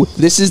telling you,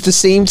 this is the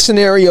same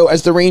scenario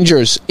as the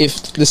Rangers.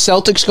 If the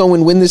Celtics go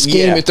and win this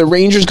game, if the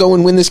Rangers go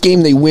and win this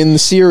game, they win the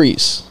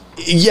series.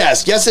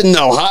 Yes and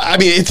no. I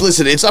mean,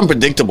 it's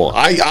unpredictable.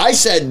 I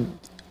said...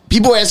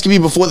 People were asking me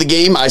before the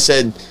game. I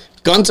said,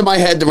 gun to my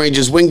head, the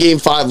Rangers win Game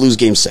 5, lose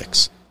Game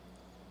 6.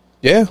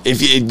 Yeah. If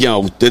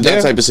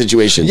that type of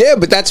situation. Yeah,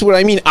 but that's what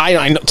I mean.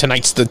 I know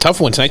tonight's the tough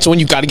one. Tonight's the one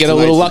you got to get a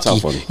little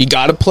lucky. You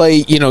got to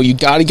play, you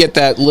got to get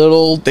that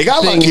little They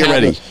got lucky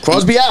already.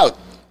 Crosby out.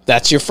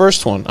 That's your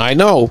first one. I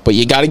know, but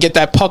you got to get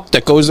that puck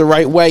that goes the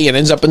right way and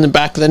ends up in the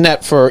back of the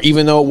net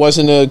even though it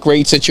wasn't a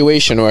great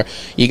situation, or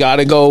you got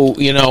to go,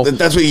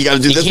 That's what you got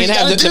to do. You can't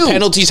have the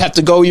penalties have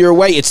to go your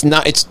way. It's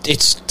not.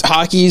 It's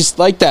hockey's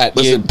like that.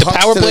 Listen, the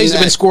power plays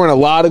have been scoring a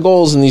lot of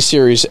goals in these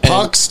series.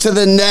 Pucks to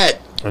the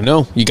net. I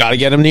know. You got to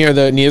get him near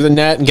the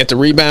net and get the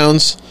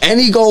rebounds.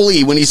 Any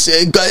goalie, when he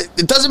said,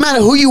 it doesn't matter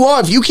who you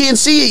are. If you can't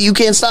see it, you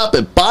can't stop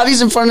it.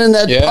 Bodies in front of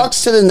the net,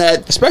 pucks to the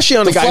net. Especially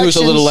on a guy who's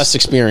a little less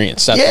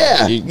experienced. You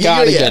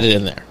got to get it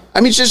in there. I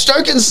mean,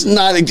 Shesterkin's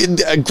not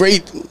a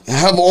great,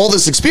 have all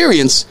this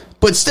experience,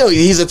 but still,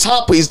 he's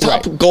top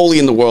goalie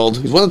in the world.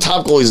 He's one of the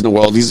top goalies in the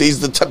world. He's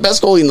the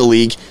best goalie in the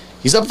league.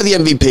 He's up for the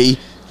MVP.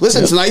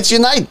 Listen, tonight's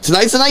your night.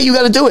 Tonight's the night you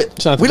got to do it.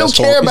 We don't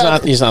care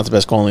about. He's not the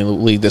best goalie in the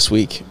league this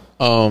week.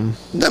 No,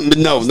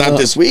 not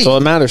this week. That's all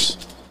that matters.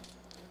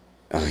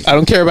 I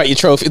don't care about your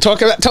trophy.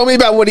 Tell me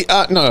about what he.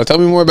 Tell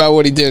me more about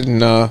what he did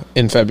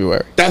in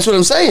February. That's what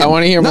I'm saying. I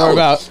want to hear more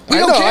about. We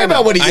don't care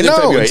about what he did in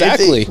February.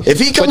 Exactly. If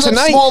he comes up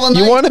small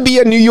tonight, you want to be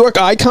a New York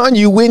icon.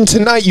 You win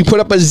tonight. You put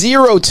up a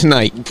 0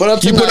 tonight. You put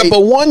up a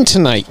 1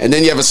 tonight, and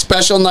then you have a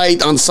special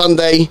night on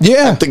Sunday.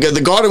 Yeah,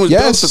 the Garden was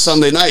built for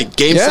Sunday night.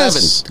 Game 7.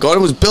 The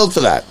Garden was built for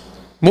that.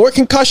 More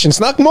concussions.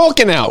 Knock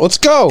Malkin out. Let's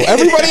go.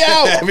 Everybody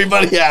out.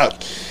 Everybody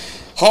out.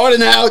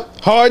 Harden out.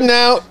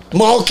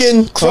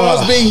 Malkin,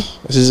 Crosby.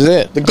 This is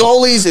it. The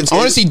goalies. I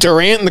want to see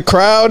Durant in the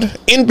crowd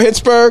in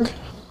Pittsburgh.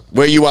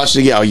 Where you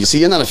watching the game? Oh, you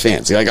see, you're not a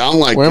fan. See, where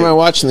am I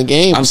watching the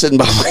game? I'm sitting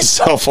by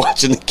myself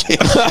watching the game.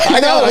 I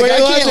know.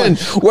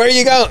 Where are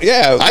you going?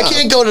 Yeah. I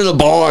can't go to the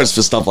bars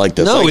for stuff like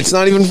this. No, it's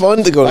not even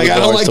fun to go to the bars. I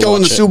don't like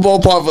going to the Super Bowl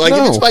party.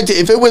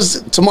 If it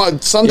was tomorrow,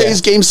 Sunday's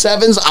Game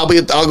 7s,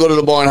 I'll go to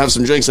the bar and have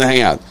some drinks and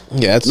hang out.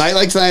 Yeah. Night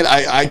like tonight,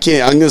 I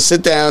can't. I'm going to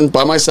sit down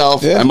by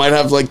myself. Yeah. I might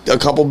have like a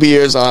couple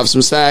beers. I'll have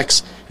some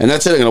snacks, and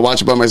that's it. I'm going to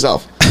watch it by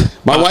myself.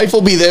 My wife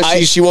will be there.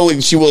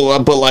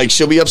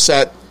 She'll be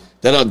upset.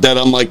 That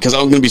I'm like, because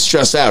I'm going to be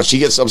stressed out. She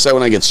gets upset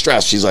when I get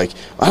stressed. She's like,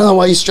 I don't know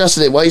why you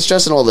stressing it. Why are you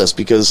stressing all this?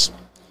 Because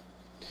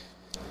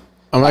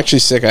I'm actually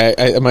sick.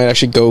 I might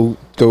actually go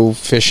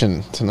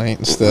fishing tonight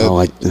instead.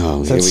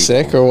 Is that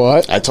sick or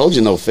what? I told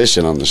you no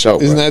fishing on the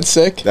show. Isn't that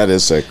sick? That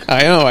is sick.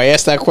 I know. I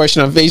asked that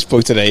question on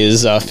Facebook today.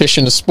 Is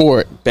fishing a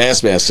sport?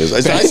 Bassmasters. I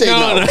say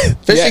no.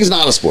 Fishing's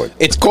not a sport.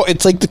 It's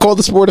called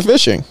the sport of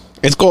fishing.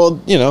 It's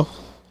called, Is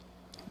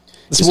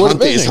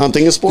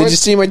hunting a sport? Did you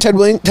see my Ted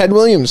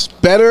Williams?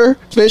 Better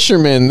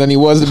fisherman than he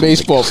was a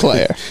baseball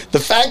player.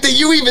 The fact that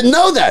you even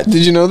know that.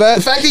 Did you know that?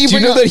 The fact that you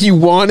know that he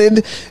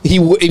wanted,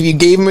 if you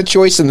gave him a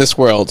choice in this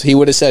world, he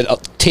would have said,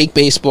 take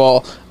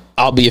baseball,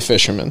 I'll be a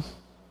fisherman.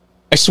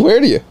 I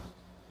swear to you.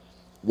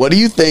 What do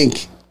you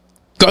think?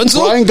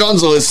 Gunzel? Brian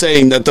Gunzel is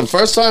saying that the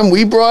first time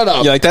we brought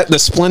up... You like that? The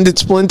Splendid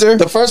Splinter?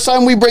 The first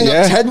time we bring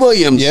up Ted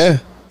Williams... Yeah.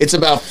 It's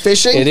about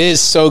fishing. It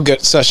is so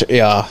good.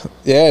 Yeah,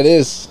 it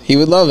is. He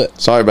would love it.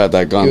 Sorry about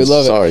that, Guns. He would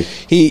love Sorry.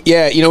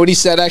 it. You know what he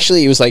said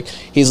actually? He's like,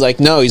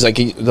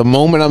 the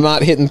moment I'm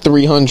not hitting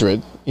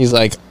 300, he's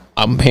like,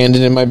 I'm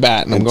handing in my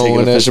bat and I'm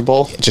going to fishing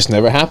pole. It just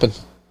never happened.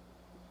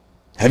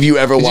 Have you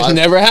ever watched? It just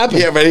never happened.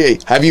 Yeah, ready?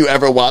 Have you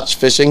ever watched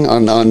fishing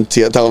on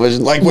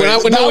television? Like there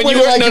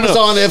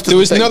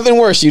was nothing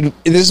worse. This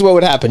is what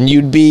would happen.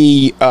 You'd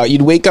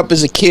wake up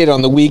as a kid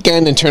on the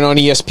weekend and turn on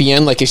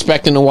ESPN, like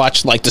expecting to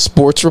watch like the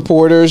sports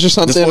reporters or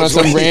something on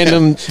some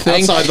random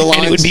thing, outside the lines.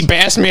 And it would be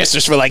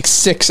Bassmasters for like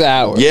 6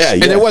 hours. Yeah.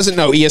 And there wasn't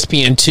no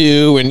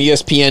ESPN2 and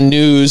ESPN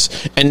News,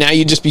 and now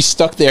you'd just be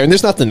stuck there, and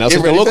there's nothing else.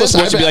 The local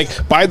sports would be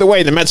like, by the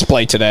way, the Mets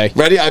play today.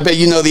 Ready? I bet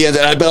you know the answer.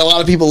 I bet a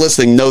lot of people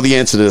listening know the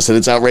answer to this, and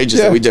it's outrageous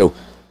that we do.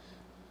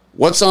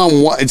 What's on?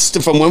 It's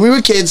from when we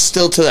were kids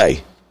still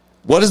today.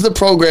 What is the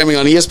programming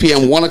on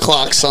ESPN 1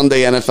 o'clock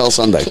Sunday, NFL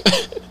Sunday?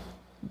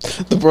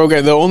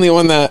 The only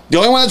one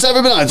that's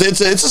ever been on.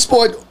 It's a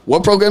sport.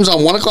 What program's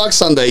on 1 o'clock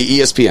Sunday,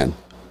 ESPN?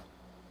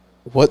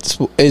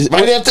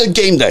 Right after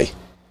game day?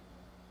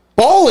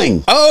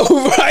 Bowling.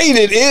 Oh, right,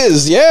 it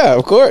is. Yeah,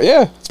 of course.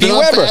 Yeah. Pete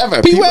Weber.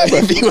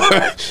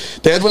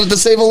 They had one at the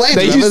Sable Lane.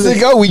 We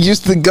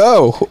used to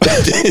go.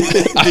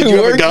 Did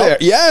you ever go? There.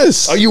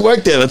 Yes. Oh, you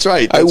worked there. That's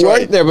right. I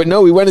worked there, but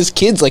no, we went as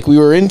kids. Like we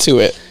were into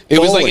it. It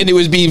was like, and it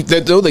would be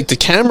like the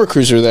camera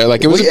crews were there.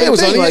 Like it was. It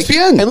was on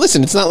ESPN. And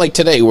listen, it's not like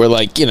today where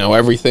like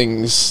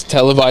everything's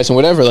televised and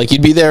whatever. Like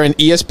you'd be there, and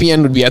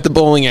ESPN would be at the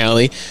bowling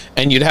alley,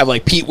 and you'd have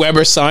like Pete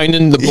Weber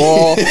signing the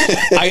ball.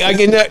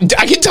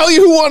 I can tell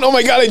you who won. Oh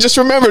my god, I just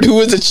remembered who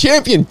was the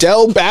champion.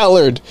 Del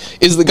Ballard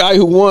is the guy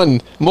who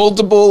won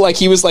multiple. Like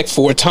he was like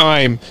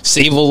 4-time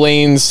Sable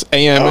Lanes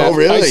AM. Oh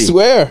really? I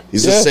swear,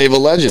 he's a Sable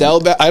legend.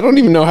 I don't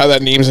even know how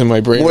that name's in my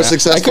brain. More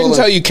successful. I couldn't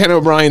tell you Ken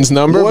O'Brien's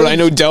number, but I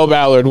know Del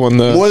Ballard won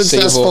the. More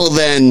successful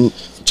than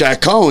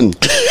Jack Cohn.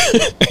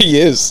 He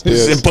is.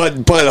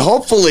 But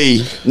hopefully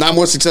not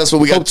more successful.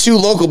 We got 2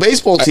 local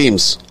baseball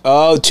teams.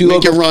 Two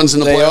making runs in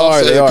the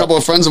playoffs. A couple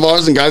of friends of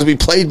ours and guys we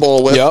played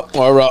ball with. Yep.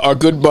 Our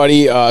good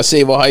buddy,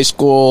 Sable High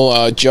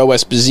School, Joe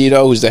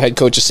Esposito, who's the head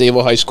coach of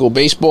Sable High School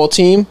baseball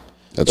team.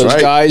 That's Those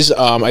right. guys,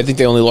 I think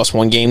they only lost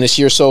 1 game this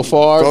year so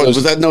far.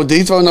 Was that did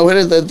he throw a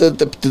no-hitter? Did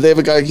they have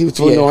a guy who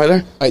threw a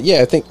no-hitter? I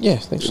think so.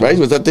 Right?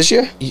 Was that this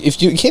year?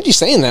 If you can't be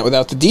saying that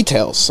without the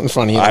details in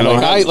front of you. I don't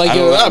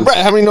know. Brett,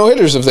 how many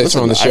no-hitters have they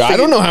thrown this year? I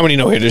don't know how many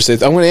no-hitters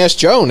I'm going to ask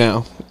Joe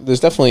now. There's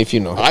definitely a few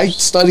no-hitters. I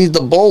studied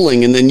the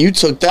bowling, and then you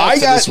took that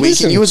this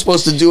week, and you were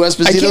supposed to do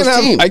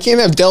Esposito's team. I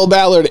can't have Del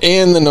Ballard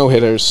and the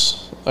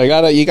no-hitters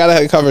You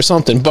gotta cover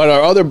something. But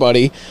our other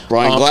buddy,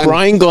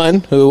 Brian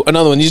Glenn, who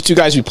another one. These two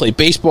guys we played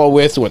baseball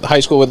with, went to high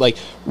school with, like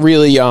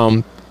really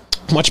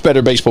much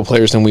better baseball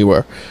players than we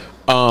were.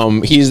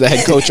 He's the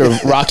head coach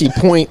of Rocky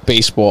Point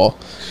baseball,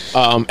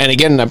 and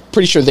again, I'm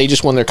pretty sure they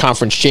just won their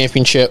conference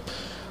championship.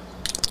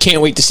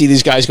 Can't wait to see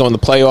these guys go in the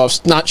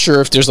playoffs. Not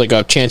sure if there's like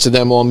a chance of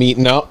them all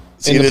meeting up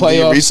in the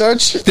playoffs.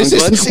 Research?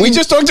 We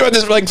just talked about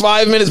this for like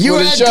 5 minutes before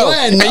the show.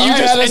 Glenn, and you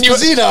had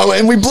Esposito,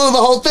 and we blew the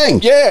whole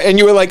thing. Yeah, and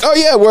you were like, "Oh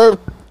yeah, we're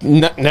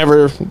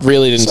never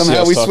really didn't."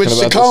 Somehow we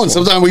switched to Cohen.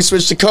 Sometimes we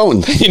switch to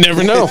Cohen. You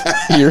never know.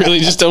 You really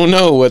just don't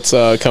know what's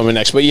coming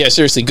next. But yeah,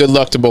 seriously, good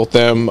luck to both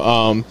them,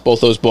 both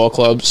those ball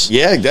clubs.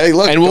 Yeah, hey,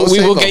 look, and we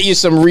will get you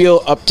some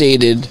real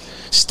updated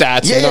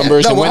stats and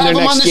numbers, and when their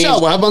next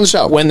games. We'll have them on the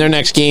show. When their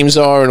next games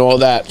are and all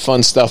that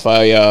fun stuff.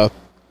 We'll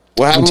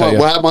have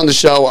them on the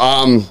show.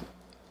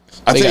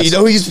 I think you know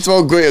who used to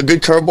throw a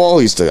good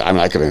curveball.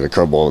 I could hit a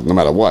curveball no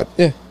matter what.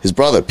 Yeah, his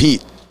brother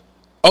Pete.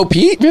 Oh,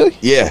 Pete, really?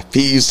 Yeah,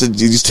 Pete used to.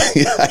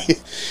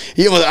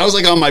 I was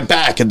like on my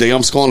back, and the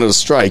ump's calling it a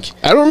strike.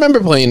 I don't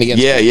remember playing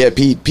against. Yeah.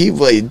 Pete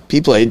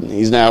played.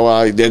 He's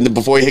now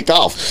before he hit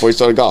golf. Before he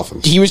started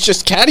golfing, he was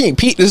just caddying.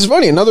 Pete, this is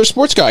funny. Another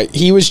sports guy.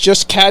 He was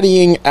just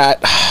caddying at.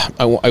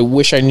 I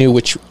wish I knew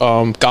which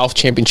golf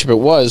championship it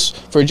was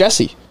for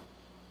Jesse.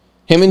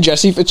 Him and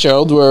Jesse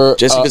Fitzgerald were.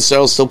 Jesse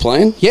Fitzgerald's still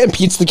playing? Yeah, and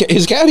Pete's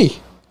his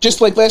caddy.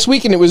 Just like last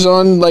weekend, it was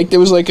on. Like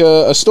there was like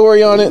a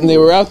story on it, and they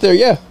were out there.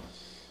 Yeah.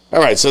 All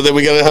right, so then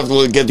we have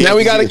to get the. Now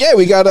we got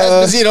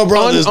Esposito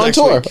Brothers on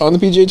tour week. On the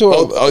PGA Tour,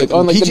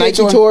 on like PGA the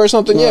Nike tour or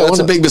something. No, that's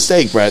a big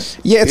mistake, Brett.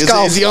 Yeah, it's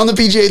golf. Is he on the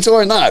PGA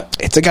Tour or not?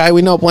 It's a guy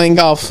we know playing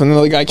golf, and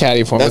another guy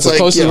caddying for him. That's the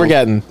closest we're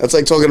getting. That's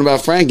like talking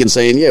about Frank and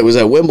saying, it was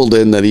at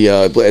Wimbledon that he,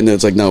 and then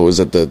it's like, no, it was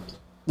at the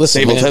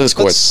Sable tennis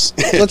courts.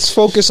 Let's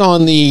focus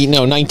on the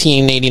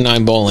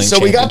 1989 bowling. So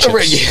we got the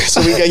ring.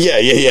 So we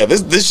got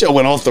This show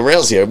went off the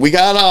rails here. We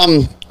got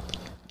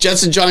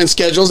Jets and Giants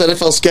schedules.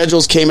 NFL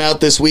schedules came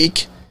out this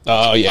week.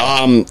 Oh yeah.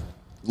 I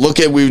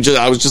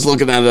was just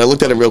looking at it. I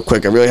looked at it real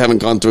quick. I really haven't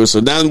gone through.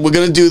 So now we're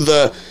gonna do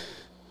the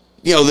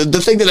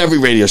thing that every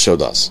radio show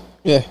does.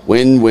 Yeah.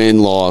 Win,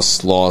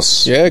 loss.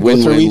 Yeah.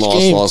 Win, loss,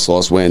 game.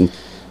 loss, win.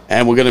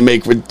 And we're gonna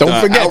make.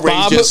 Don't forget,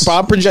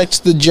 Bob projects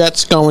the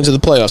Jets going to the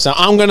playoffs. Now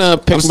I'm gonna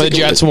pick my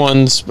Jets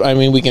ones. I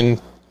mean, we can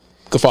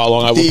go follow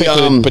along. I will pick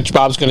it, but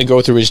Bob's gonna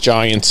go through his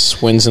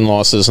Giants wins and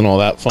losses and all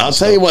that fun. I'll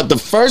tell you what. The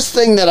first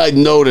thing that I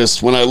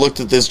noticed when I looked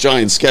at this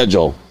Giants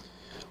schedule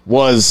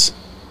was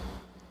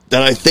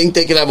that I think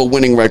they could have a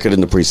winning record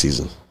in the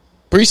preseason.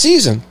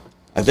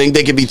 I think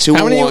they could be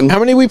 2-1. How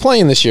many are we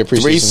playing this year?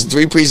 Preseason?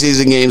 Three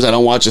preseason games. I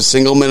don't watch a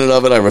single minute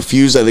of it. I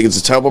refuse. I think it's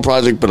a terrible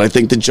project, but I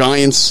think the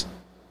Giants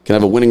can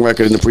have a winning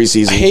record in the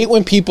preseason. I hate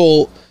when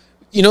people,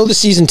 the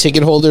season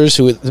ticket holders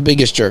who are the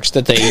biggest jerks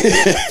that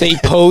they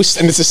post,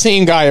 and it's the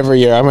same guy every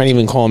year. I might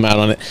even call him out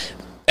on it.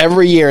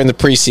 Every year in the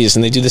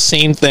preseason, they do the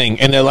same thing,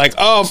 and they're like,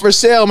 "Oh, for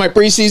sale, my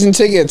preseason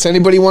tickets.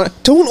 Anybody want?"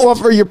 Don't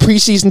offer your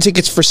preseason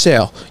tickets for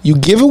sale. You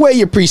give away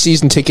your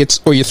preseason tickets,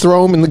 or you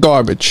throw them in the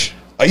garbage.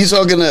 Are you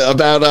talking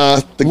about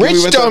the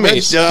rich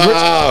dummies?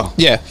 Yeah.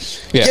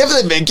 Give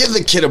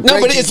the kid a break. No,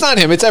 but it's not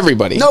him. It's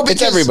everybody. No,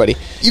 it's everybody.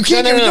 You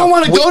can't. You don't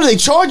want to go. They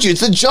charge you. It's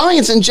the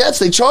Giants and Jets.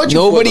 They charge you.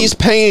 Nobody's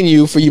paying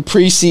you for your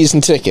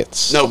preseason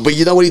tickets. No, but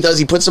you know what he does?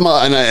 He puts them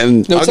on,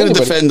 and I'm going to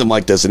defend him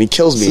like this, and he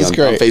kills me on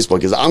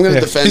Facebook. I'm going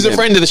to defend him. He's a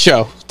friend of the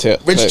show too.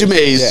 Rich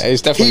Dumays. Yeah,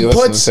 he's definitely.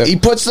 He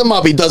puts them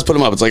up. He does put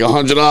them up. It's like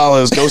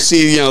 $100. Go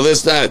see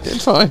this that.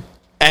 It's fine.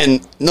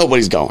 And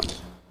nobody's going.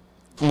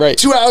 Right.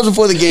 2 hours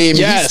before the game,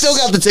 he still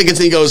got the tickets,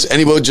 and he goes,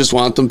 anybody just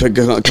want them, come pick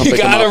them up. You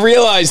gotta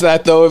realize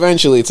that, though,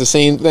 eventually. It's the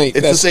same thing.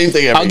 It's the same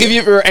thing every I'll give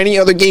you for any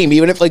other game,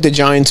 even if, like, the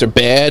Giants are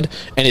bad,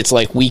 and it's,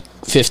 like, week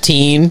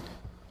 15,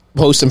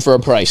 post them for a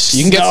price.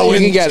 You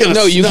can get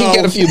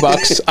a few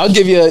bucks. I'll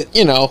give you,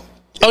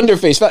 under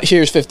face value.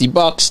 Here's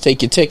 $50.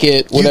 Take your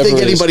ticket. Whatever. You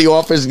think anybody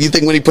offers? You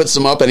think when he puts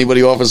them up,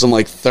 anybody offers him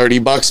like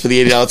 $30 for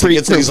the $80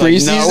 tickets? And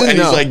he's like, no, and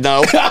he's like,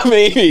 no,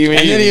 maybe,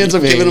 and then he ends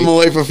up giving them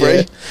away for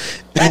free.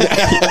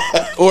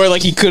 Yeah. Or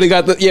like he could have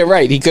got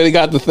he could have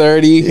got the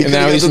 30, and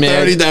now he's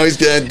mad. 30, now he's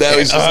dead. Now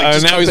he's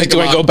just now he's like, do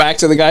I go back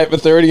to the guy for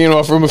 30 and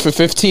offer him for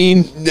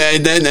 15?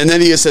 And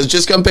then he says,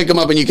 just come pick him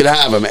up and you can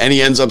have him. And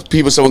he ends up,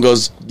 someone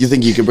goes, you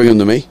think you can bring him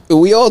to me?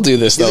 We all do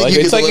this though. Like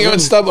it's like on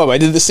StubHub. I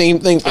did the same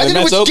thing for the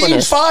Mets opener.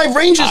 Game 5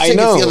 Rangers tickets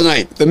the other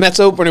night. The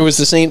Mets opener was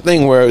the same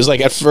thing where it was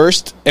like at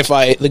first,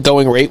 the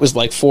going rate was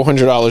like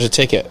 $400 a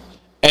ticket.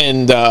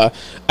 And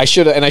I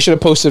should have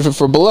posted it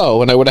for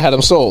below, and I would have had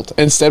them sold.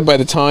 Instead, by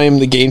the time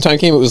the game time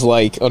came, it was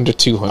like under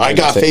 $200. I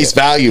got face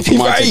value for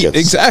my tickets.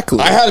 Exactly.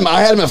 I had him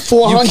at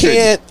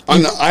 $400.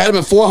 I had him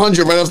at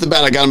 $400 right off the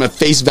bat. I got him at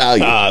face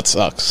value. It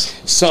sucks.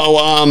 So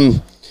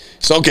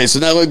okay. So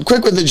now,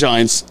 quick with the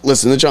Giants.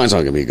 Listen, the Giants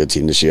aren't going to be a good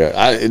team this year.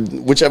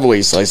 Whichever way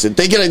you slice it,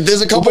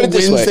 there's a couple of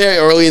wins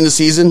there early in the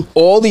season.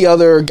 All the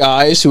other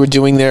guys who are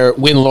doing their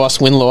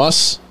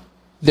win-loss.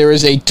 There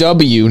is a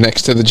W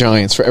next to the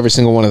Giants for every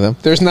single one of them.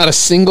 There's not a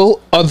single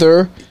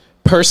other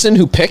person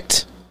who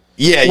picked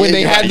when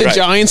they had the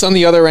Giants on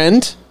the other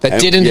end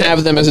that didn't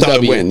have them as a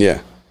W. Win,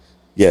 yeah.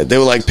 Yeah, they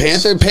were like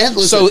Panther.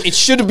 So it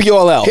should be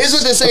all else. Here's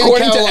what they're saying.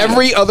 According to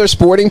every other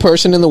sporting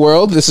person in the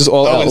world, this is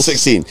all else.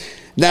 16.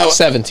 Now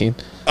 17.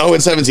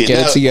 17.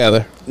 Get it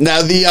together.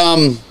 Now they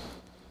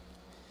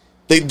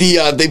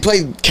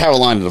played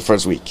Carolina the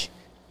first week,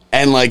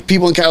 and like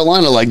people in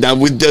Carolina are like, now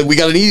we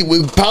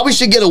probably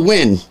should get a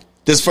win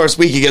this first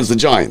week against the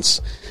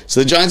Giants. So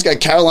the Giants got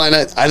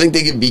Carolina. I think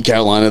they can beat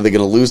Carolina. They're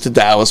going to lose to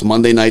Dallas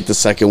Monday night the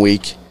second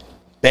week.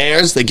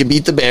 Bears, they can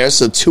beat the Bears,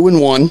 so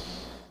 2-1.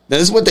 Now,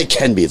 this is what they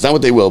can be. It's not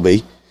what they will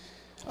be.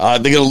 They're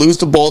going to lose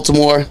to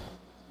Baltimore.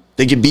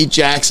 They can beat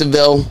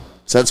Jacksonville.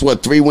 So that's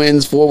what, 3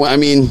 wins, 4 wins? I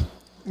mean,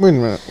 wait a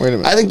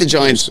minute. I think the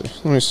Giants.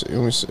 Let me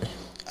see.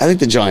 I think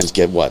the Giants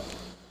get what?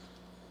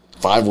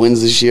 5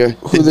 wins this year?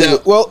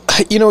 Well,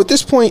 at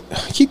this point,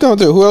 keep going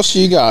through. Who else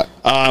do you got?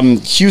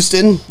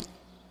 Houston.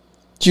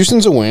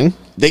 Houston's a win.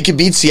 They could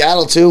beat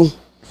Seattle, too.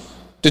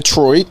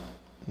 Detroit.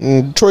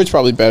 Detroit's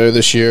probably better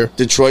this year.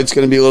 Detroit's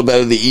going to be a little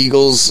better. The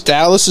Eagles.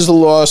 Dallas is a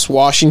loss.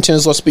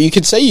 Washington's loss. But you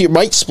could say you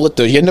might split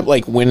those. You end up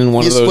like winning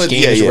one of those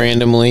games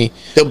randomly.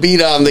 They'll beat.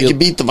 They could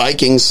beat the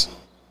Vikings.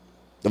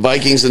 The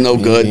Vikings are no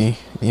good.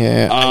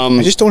 Yeah.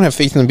 I just don't have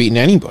faith in them beating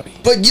anybody.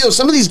 But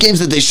some of these games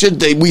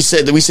that we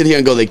sit here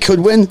and go they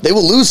could win. They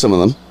will lose some of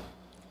them.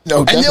 No,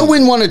 and they'll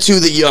win 1 or 2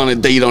 that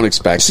you don't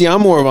expect. See,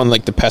 I'm more on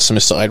like the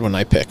pessimist side when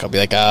I pick. I'll be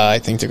like, I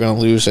think they're going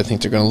to lose.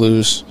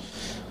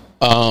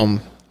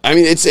 I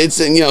mean, it's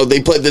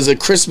they play. There's a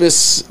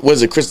Christmas. What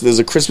is it? There's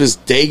a Christmas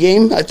Day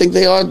game. I think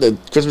they are. The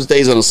Christmas Day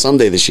is on a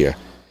Sunday this year,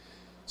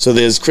 so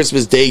there's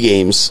Christmas Day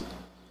games.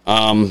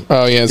 So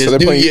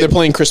they're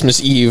playing Christmas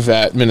Eve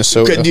at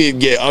Minnesota.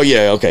 Yeah. Oh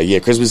yeah. Okay. Yeah.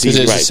 Christmas Eve.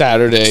 It's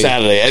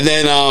Saturday, and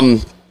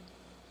then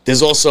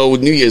there's also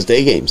New Year's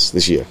Day games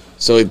this year.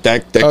 So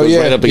that goes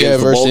right up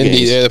against the bowl Indy.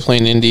 games. Yeah, they're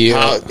playing Indy.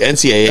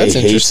 NCAA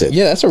hates it.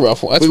 Yeah, that's a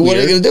rough one. What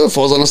are they going to do? It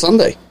falls on a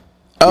Sunday.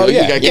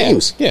 You got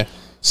games. Yeah.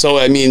 So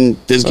I mean,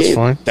 this game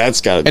fine. That's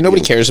got, and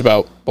nobody cares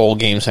about bowl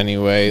games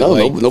anyway.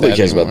 No, nobody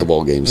cares about the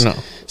bowl games. No.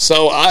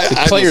 So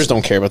players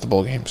don't care about the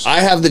bowl games.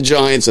 I have the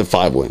Giants at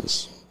 5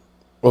 wins.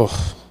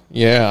 Oh,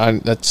 yeah.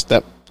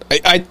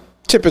 I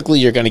typically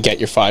you're going to get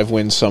your 5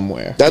 wins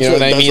somewhere. That's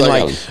what I mean.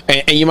 Like,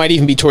 and you might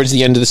even be towards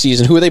the end of the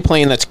season. Who are they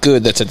playing? That's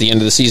good. That's at the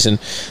end of the season.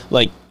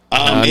 Like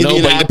nobody.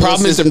 The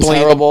problem is they're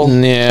playing terrible.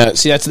 Yeah.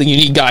 See, that's the thing. You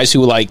need guys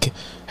who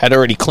had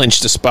already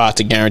clinched a spot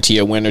to guarantee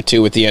a win or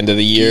 2 at the end of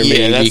the year.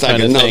 Yeah, maybe that's not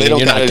good. No, they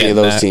don't got any of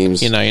those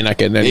teams. You're not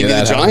getting any of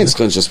that. Maybe the Giants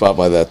clinched a spot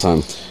by that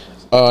time.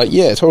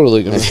 Yeah,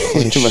 totally going to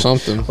clinch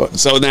something.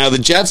 So now the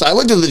Jets. I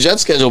looked at the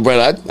Jets schedule,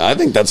 Brett. I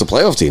think that's a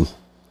playoff team.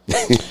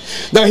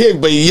 No, here,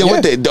 but you know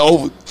what?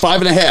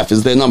 5.5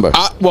 is their number.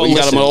 You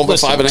got them over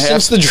 5.5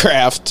 since the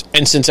draft,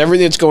 and since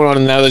everything that's going on,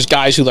 and now there's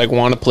guys who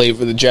want to play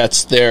for the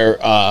Jets. They're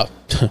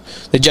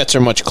the Jets are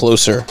much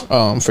closer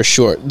for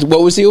sure.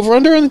 What was the over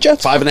under on the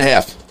Jets?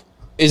 5.5.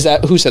 Is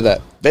that who said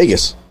that?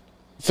 Vegas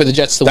for the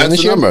Jets to win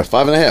this year. That's the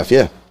number. 5.5.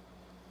 Yeah.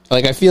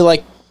 I feel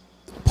like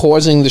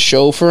pausing the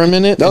show for a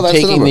minute and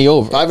taking the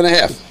over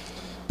 5.5.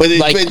 But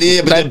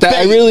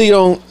I really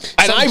don't.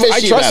 And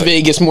I trust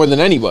Vegas more than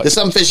anybody. There's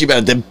something fishy about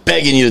it. They're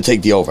begging you to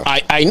take the over.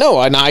 I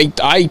know, and I'm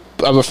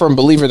a firm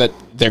believer that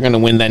they're going to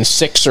win then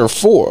 6 or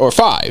 4 or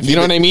 5. You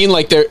know what I mean?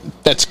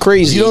 That's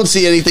crazy. You don't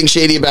see anything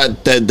shady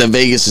about the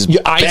Vegas is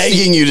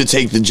begging you to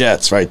take the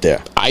Jets right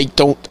there. I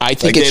don't. I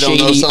think it's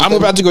shady. I'm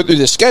about to go through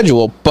the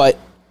schedule, but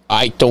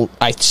I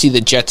see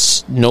the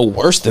Jets no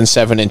worse than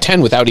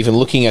 7-10 without even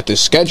looking at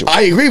this schedule.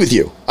 I agree with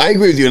you,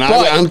 and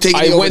I'm taking.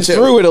 I went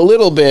through it a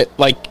little bit,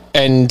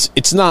 and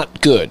it's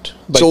not good.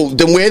 So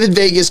then, where did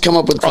Vegas come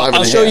up with 5.5?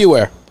 I'll show you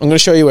where. I'm going to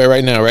show you where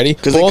right now. Ready?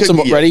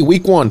 Baltimore. Ready?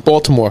 Week 1,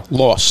 Baltimore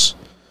loss.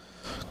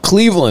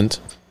 Cleveland.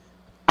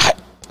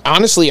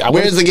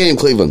 Where's the game?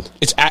 Cleveland.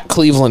 It's at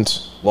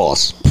Cleveland.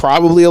 Loss.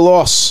 Probably a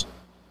loss.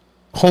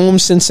 Home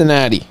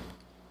Cincinnati.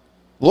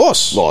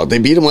 Loss. They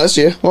beat them last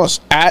year. Loss.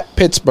 At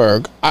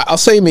Pittsburgh. I'll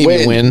say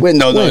maybe win.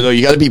 No.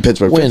 You got to beat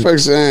Pittsburgh. Win.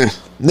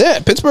 Yeah,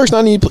 Pittsburgh's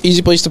not an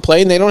easy place to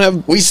play, and they don't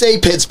have. We say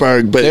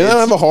Pittsburgh, but they don't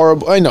have a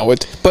horrible. I know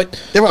it,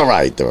 but they're all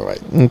right.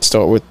 Let's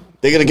start with.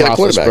 They're going to get a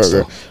quarterback.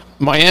 Still.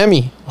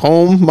 Miami,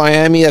 home.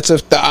 Miami.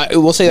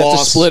 We'll say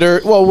that's a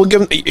splitter. Well, we'll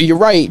give them. You're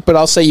right, but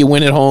I'll say you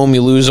win at home,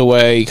 you lose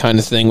away, kind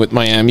of thing with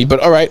Miami. But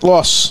all right,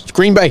 loss.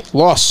 Green Bay,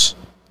 loss.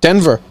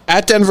 Denver,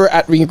 at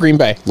Green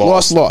Bay,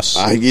 loss.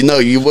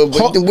 You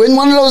win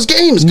one of those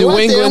games. New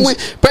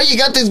England. But you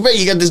got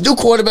this new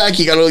quarterback.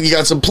 You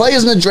got some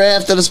players in the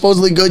draft that are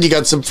supposedly good. You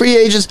got some free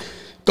agents.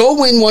 Go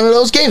win one of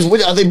those games.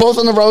 Are they both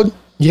on the road?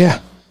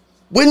 Yeah.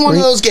 Win one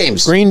of those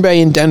games. Green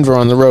Bay and Denver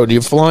on the road.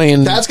 You're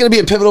flying. That's going to be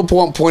a pivotal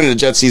point in the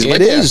Jets season.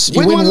 It is.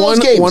 You win one of those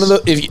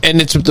games.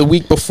 And it's the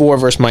week before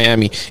versus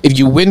Miami. If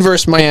you win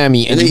versus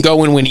Miami and you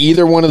go and win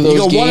either one of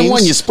those games, you go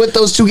 1-1. You split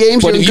those 2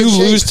 games. But if you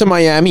lose to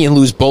Miami and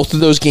lose both of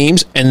those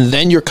games, and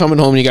then you're coming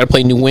home and you got to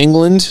play New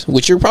England,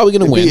 which you're probably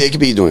going to win. It could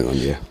be New England.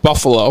 Yeah.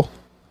 Buffalo.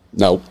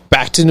 No.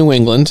 Back to New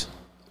England.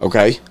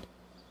 Okay.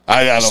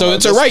 I don't know.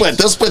 It's a right.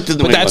 They'll split the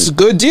New England. But that's a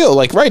good deal.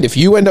 If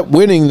you end up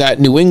winning that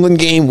New England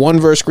game, 1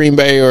 versus Green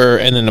Bay,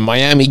 and then the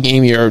Miami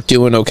game, you're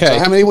doing okay. So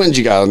how many wins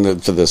you got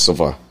for this so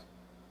far?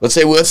 Let's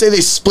say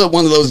they split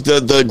one of those,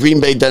 the Green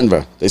Bay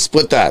Denver. They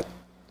split that.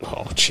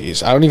 Oh,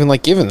 jeez. I don't even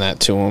like giving that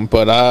to them,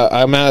 but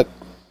I'm at,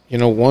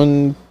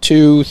 1,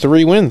 2,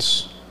 3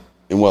 wins.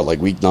 In what, like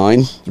week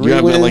 9? You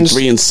have like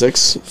 3 and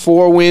 6?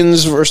 4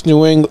 wins versus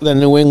New England. Then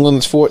New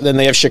England's 4. Then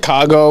they have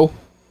Chicago.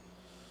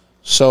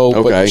 So,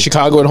 okay. But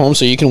Chicago at home,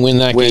 so you can win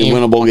that game.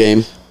 Winnable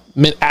game.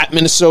 At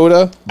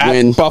Minnesota,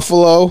 at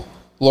Buffalo,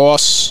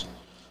 loss.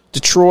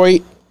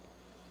 Detroit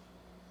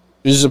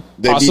is a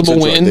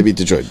possible win. They beat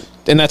Detroit.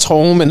 And that's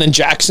home. And then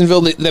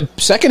Jacksonville. The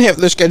second half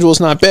of their schedule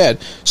is not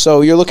bad. So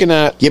you're looking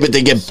at... Yeah, but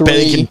they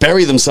can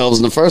bury themselves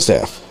in the first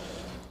half.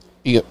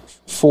 You get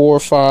 4,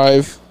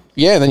 5...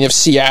 Yeah, and then you have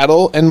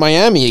Seattle and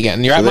Miami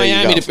again. You're at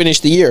Miami to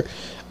finish the year.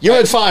 You're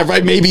at 5,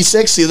 right? Maybe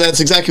 6. See, that's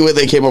exactly where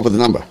they came up with the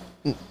number.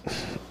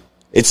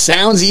 It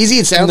sounds easy.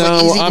 It sounds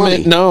like easy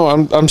money.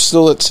 I'm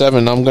still at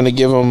 7. I'm going to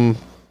give them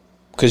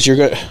because you're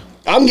good.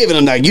 I'm giving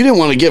them that. You didn't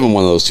want to give them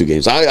one of those 2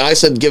 games. I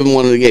said give them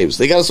one of the games.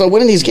 They got to start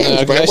winning these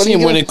games. I see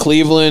them winning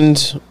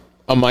Cleveland,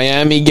 a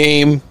Miami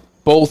game,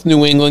 both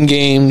New England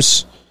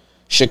games.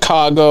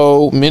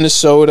 Chicago,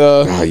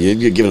 Minnesota. Oh,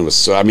 you're giving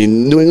them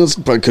New England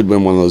probably could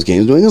win one of those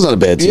games. New England's not a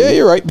bad team. Yeah,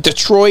 you're right.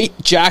 Detroit,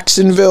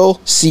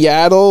 Jacksonville,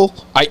 Seattle.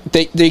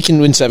 They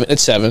can win 7.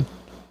 It's 7.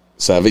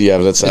 7? You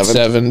have it at 7? It's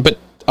 7. But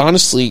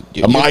honestly,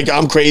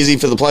 I'm crazy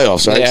for the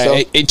playoffs, right? Yeah,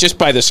 so? it just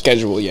by the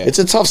schedule. Yeah, it's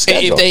a tough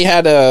schedule. If they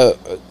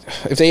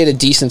had a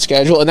decent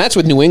schedule, and that's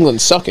with New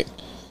England sucking.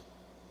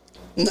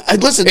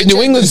 Listen, if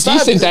New England's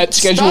decent, that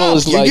schedule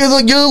is like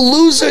you're a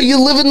loser. You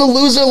live in the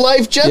loser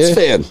life, Jets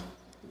fan.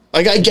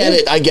 Like, I get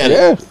it.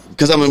 Yeah.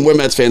 Because we're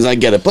Mets fans, I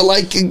get it.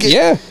 But,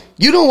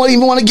 you don't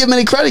even want to give them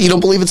any credit. You don't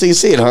believe it till you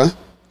see it, huh?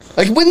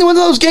 Like, win one of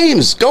those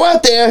games. Go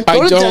out there.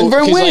 Go to Denver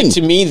and win.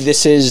 To me,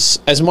 this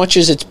is, as much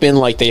as it's been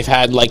like they've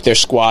had, their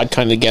squad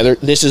kind of together,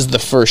 this is the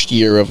first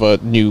year of a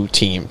new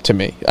team to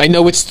me. I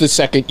know it's the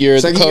second year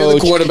of the coach the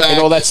quarterback.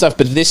 and all that stuff,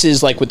 but this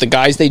is, with the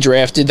guys they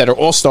drafted that are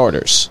all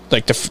starters.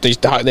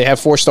 They have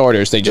 4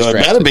 starters they just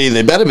drafted.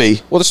 They better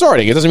be. Well, they're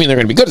starting. It doesn't mean they're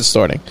going to be good at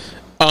starting.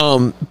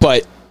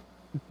 But...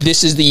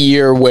 this is the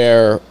year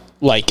where,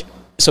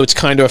 so it's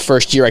kind of a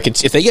first year.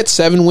 If they get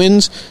 7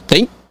 wins,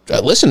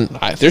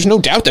 there's no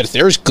doubt that if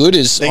they're as good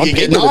as they can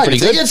get 9. If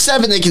they get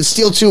 7, they can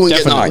steal 2 and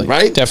get 9,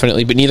 right?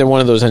 Definitely, but neither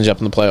one of those ends up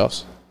in the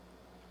playoffs.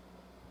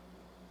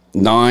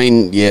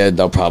 9, yeah,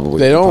 they'll probably.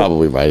 They don't. You're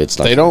probably right. It's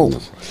not. They don't.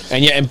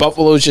 And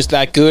Buffalo's just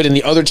that good, and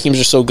the other teams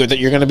are so good that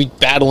you're going to be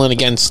battling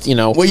against, you're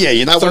not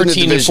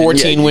 13 and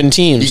 14 win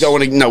teams. You don't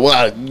want to. No,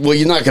 well,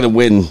 you're not going to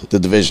win the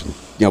division.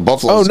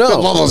 Buffalo's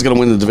going to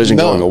win the division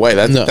going away.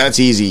 That's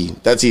easy.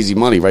 That's easy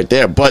money right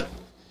there. But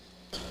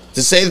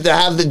to say that they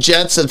have the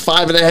Jets at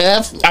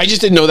 5.5, I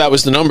just didn't know that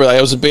was the number.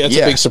 That's a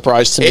big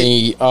surprise to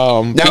me.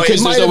 Now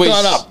it might have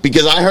gone up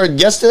because I heard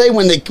yesterday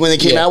when they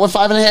came out with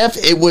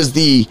 5.5, it was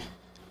the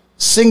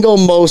single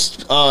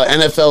most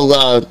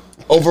NFL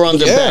over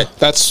under bet.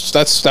 That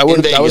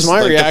was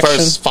my reaction. The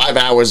first 5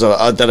 hours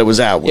that it was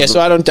out. Yeah,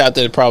 so I don't doubt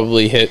that it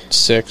probably hit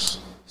 6.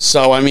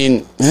 So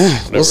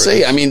we'll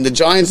see. The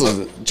Giants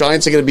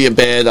are going to be a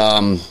bad.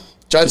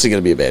 Giants are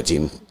going to be a bad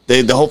team.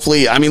 They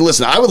hopefully.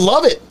 Listen, I would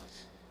love it.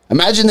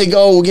 Imagine they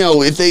go.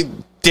 If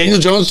Daniel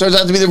Jones turns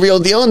out to be the real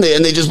deal and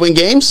they just win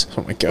games.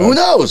 Oh my God! Who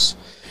knows?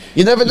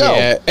 You never know.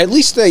 Yeah, at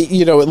least they.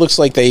 It looks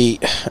like they.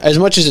 As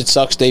much as it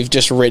sucks, they've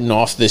just written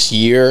off this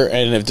year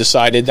and have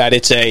decided that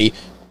it's a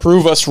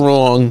prove us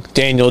wrong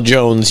Daniel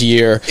Jones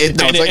year.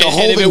 It's like a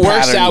holding and if it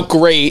works out,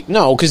 great.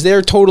 No, because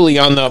they're totally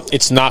on the.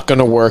 It's not going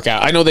to work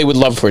out. I know they would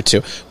love for it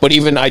to, but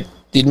even the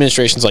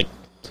administration's like,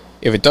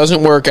 if it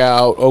doesn't work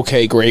out,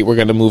 okay, great, we're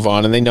going to move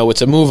on, and they know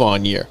it's a move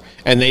on year.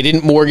 And they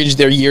didn't mortgage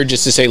their year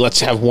just to say let's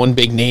have one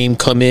big name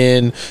come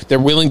in. They're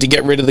willing to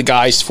get rid of the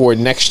guys for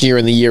next year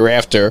and the year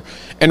after,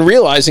 and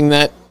realizing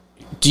that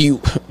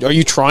are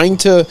you trying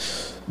to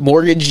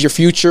mortgage your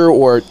future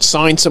or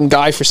sign some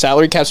guy for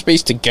salary cap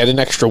space to get an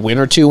extra win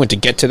or 2 and to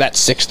get to that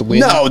 6th win?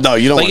 No,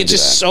 you don't. It's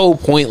just so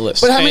pointless.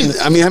 But how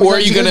many or are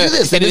you going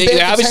to? They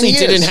obviously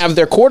didn't have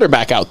their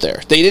quarterback out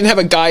there. They didn't have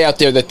a guy out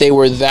there that they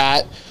were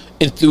that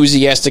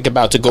enthusiastic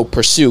about to go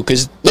pursue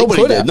because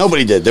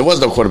nobody did. There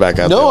was no quarterback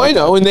out there. No, I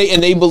know, and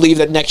they believe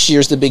that next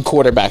year's the big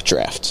quarterback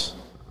draft.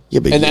 Yeah,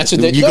 but that's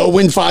what you go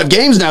win 5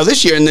 games now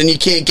this year, and then you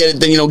can't get it.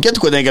 Then you don't get the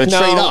quarterback. They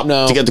got to trade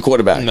up to get the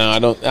quarterback. No, I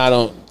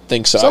don't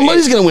think so.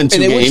 Somebody's going to win 2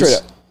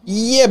 games.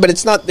 Yeah, but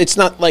it's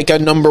not like a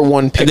number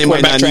 1 pick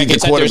quarterback track.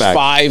 It's like there's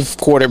 5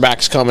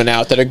 quarterbacks coming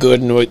out that are good,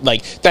 and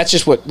that's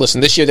just what.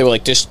 Listen, this year they were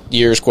like, this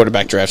year's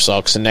quarterback draft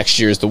sucks, and next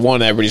year's the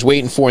one everybody's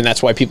waiting for, and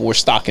that's why people were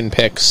stocking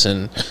picks.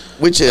 And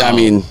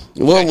nobody you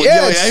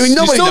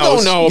still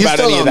don't know about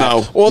any of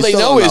that. All they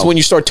know is when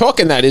you start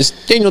talking that is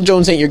Daniel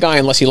Jones ain't your guy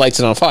unless he lights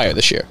it on fire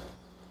this year.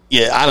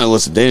 Yeah, I don't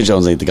listen. Daniel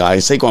Jones ain't the guy.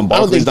 Saquon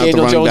Barkley's not the running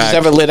back. I don't think Daniel Jones has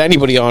ever lit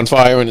anybody on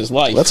fire in his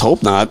life. Let's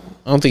hope not.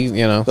 I don't think,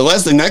 The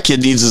last thing that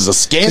kid needs is a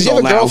scandal. Does he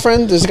have a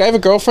girlfriend? Does the guy have a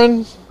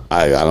girlfriend?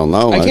 I don't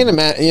know. I can't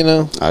imagine,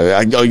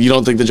 you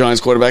don't think the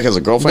Giants quarterback has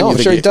a girlfriend? No, I'm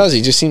sure he does.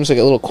 He just seems like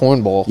a little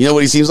cornball. You know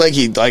what he seems like?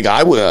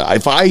 I would.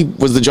 If I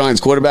was the Giants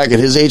quarterback at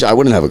his age, I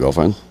wouldn't have a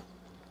girlfriend.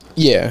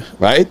 Yeah.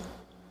 Right?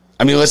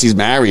 I mean, unless he's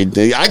married.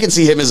 I can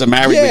see him as a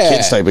married with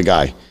kids type of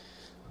guy.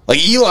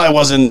 Like Eli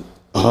wasn't,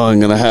 I'm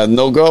going to have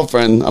no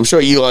girlfriend. I'm sure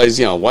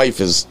Eli's,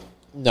 wife is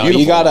No,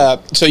 beautiful. you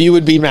gotta. So you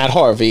would be Matt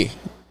Harvey.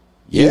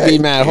 You'd be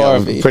Matt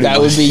Harvey. That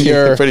would be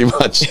your. Pretty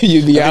much.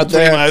 You'd be out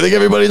there. I think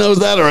everybody knows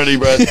that already,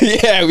 Brett.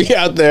 Yeah, we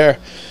out there.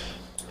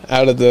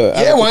 Out of the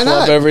why club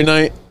not? every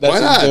night. That's Why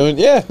what not? I'm doing.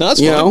 Yeah, no,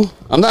 that's fine.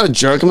 I'm not a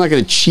jerk. I'm not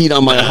going to cheat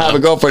on have a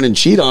girlfriend and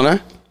cheat on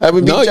her. That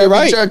would be No, you're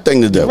right. a jerk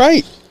thing to do. You're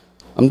right.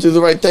 I'm doing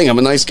the right thing. I'm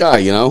a nice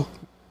guy,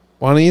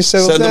 Why don't you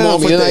settle Send them down?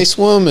 off Be with a nice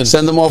woman.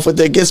 Send them off with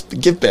their gift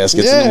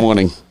baskets in the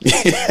morning.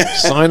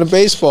 Sign a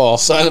baseball.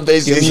 Sign a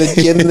baseball.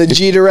 Give them the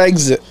Jeter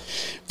exit.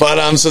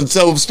 But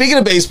so speaking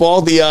of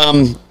baseball,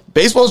 the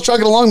baseball's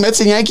trucking along. Mets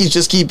and Yankees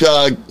just keep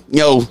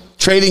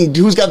trading.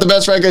 Who's got the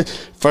best record?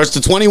 First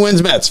to 20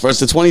 wins, Mets. First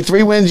to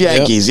 23 wins,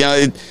 Yankees.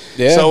 Yep.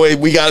 So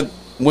we got,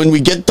 when we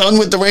get done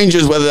with the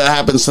Rangers, whether that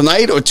happens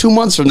tonight or 2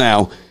 months from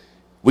now,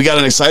 we got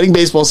an exciting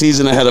baseball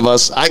season ahead of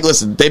us.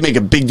 Listen, they make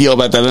a big deal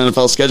about that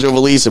NFL schedule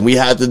release, and we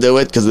had to do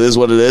it because it is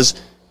what it is.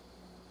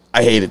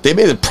 I hate it. They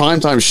made a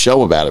primetime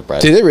show about it,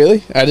 Brad. Did they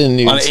really? I didn't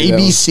even on see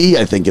ABC,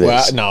 I think it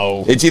is.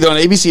 No. It's either on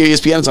ABC or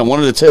ESPN. It's on one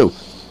of the two.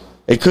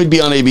 It could be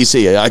on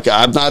ABC.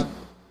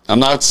 I'm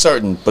not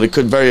certain, but it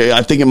could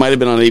I think it might have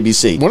been on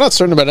ABC. We're not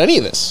certain about any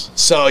of this.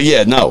 So,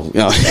 no.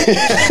 I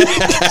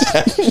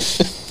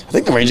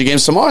think the Ranger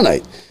game's tomorrow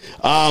night.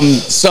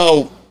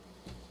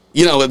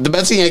 The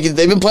Mets and Yankees,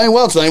 they've been playing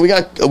well tonight. We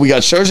got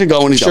Scherzer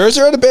going.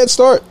 Scherzer had a bad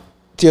start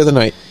the other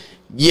night.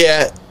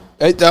 Yeah.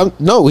 I don't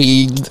know.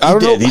 He did. I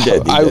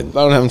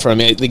don't have in front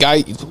of me. The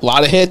guy, a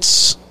lot of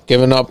hits,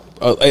 giving up.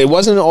 It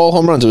wasn't all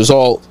home runs. It was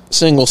all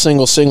single.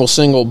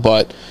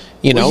 But,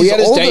 he had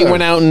his day. He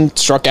went out and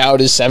struck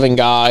out his 7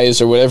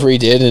 guys or whatever he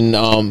did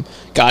and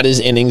got his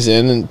innings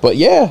in. But,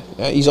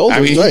 he's older. I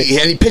mean,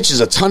 he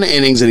pitches a ton of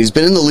innings, and he's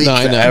been in the league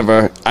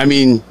forever. I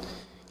mean,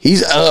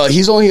 he's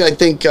only, I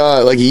think,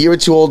 like a year or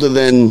two older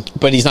than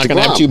But he's not going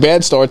to have 2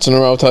 bad starts in a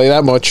row, I'll tell you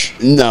that much.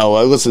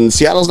 No, listen,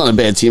 Seattle's not a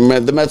bad team.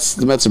 The Mets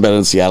are better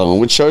than Seattle. And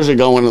with Scherzer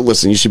going,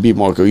 listen, you should beat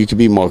Marco. You could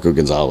beat Marco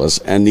Gonzalez.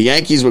 And the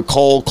Yankees with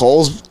Cole.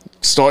 Cole's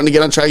starting to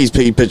get on track.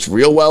 He pitched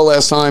real well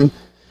last time.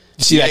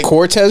 You see that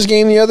Cortez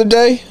game the other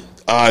day?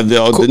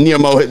 The near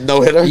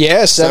no-hitter?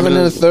 Yeah, 7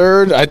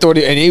 1/3. I thought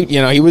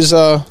he was,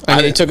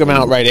 he took him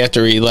out right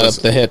after he let up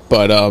the hit,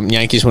 but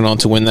Yankees went on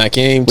to win that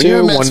game,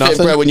 too.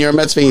 1-0. When you're a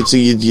Mets fan,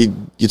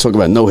 you talk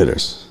about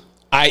no-hitters.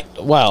 Talk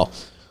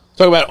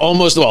about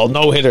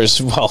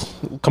no-hitters.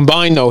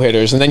 Combined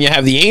no-hitters. And then you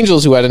have the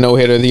Angels who had a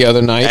no-hitter the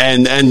other night.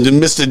 And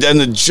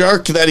the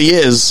jerk that he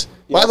is.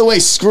 By the way,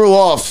 screw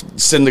off,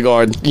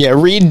 Syndergaard. Yeah,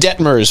 Reed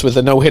Detmers with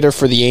a no-hitter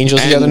for the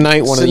Angels the other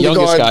night. One of the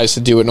youngest guys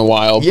to do it in a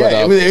while.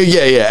 Yeah,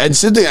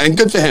 and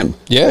good for him.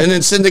 Yeah. And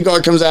then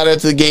Syndergaard comes out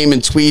after the game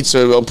and tweets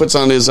or puts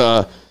on his,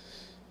 Insta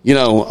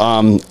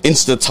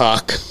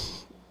talk.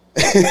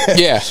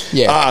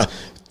 Yeah.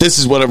 This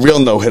is what a real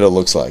no-hitter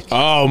looks like.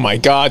 Oh, my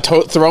God.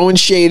 Throwing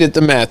shade at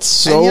the Mets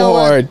so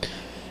hard.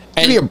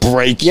 Give me a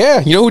break. Yeah.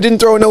 You know who didn't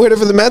throw a no-hitter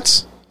for the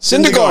Mets?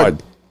 Syndergaard.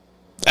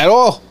 At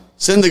all.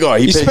 Syndergaard.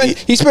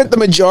 He spent the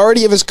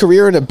majority of his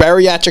career in a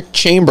bariatric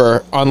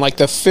chamber on like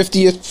the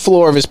 50th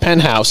floor of his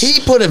penthouse. He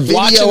put a video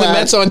watching the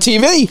Mets on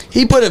TV.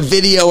 He put a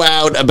video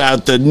out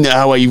about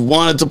how he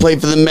wanted to play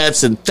for the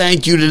Mets and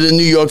thank you to the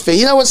New York fan.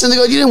 You know what,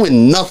 Syndergaard? You didn't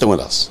win nothing with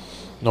us.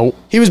 Nope.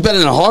 He was better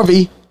than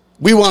Harvey.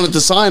 We wanted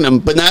to sign him,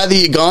 but now that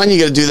you're gone,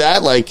 you got to do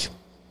that.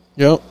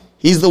 Yep.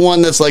 He's the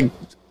one that's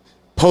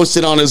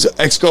posted on his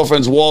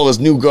ex-girlfriend's wall his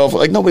new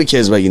girlfriend. Nobody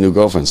cares about your new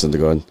girlfriend,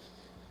 Syndergaard.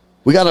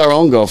 We got our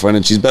own girlfriend,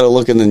 and she's better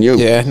looking than you.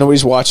 Yeah,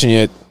 nobody's watching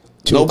you at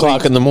 2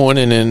 o'clock in the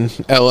morning in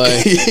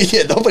L.A.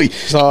 Yeah, nobody.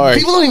 Sorry.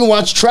 People don't even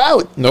watch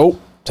Trout. Nope.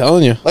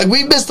 Telling you.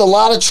 We missed a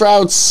lot of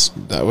Trouts.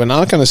 We're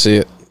not going to see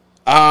it.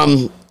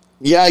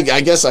 Yeah,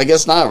 I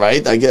guess not,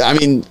 right? I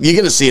mean, you're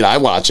going to see it. I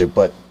watch it,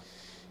 but,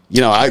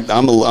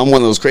 I'm one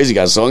of those crazy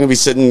guys, so I'm going to be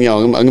sitting,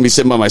 I'm going to be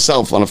sitting by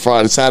myself on a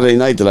Saturday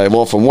night that I have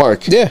off from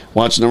work. Yeah.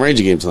 Watching the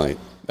Ranger game tonight.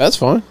 That's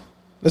fine.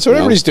 That's what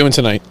everybody's doing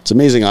tonight. It's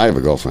amazing I have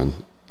a girlfriend.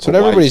 That's what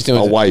everybody's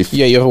doing. A wife.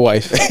 Yeah, you have a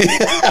wife.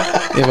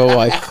 You have a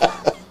wife.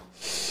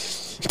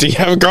 Do you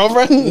have a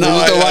girlfriend? No,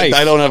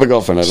 I don't have a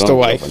girlfriend. Just a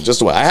wife. Just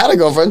a wife. I had a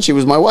girlfriend. She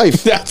was my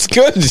wife. That's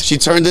good. She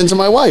turned into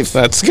my wife.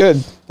 That's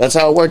good. That's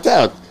how it worked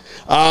out.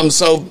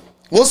 So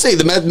we'll see.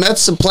 The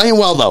Mets are playing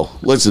well, though.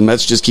 Listen,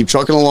 Mets just keep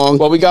trucking along.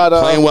 Well, we got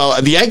playing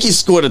well. The Yankees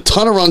scored a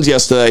ton of runs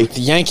yesterday.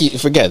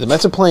 The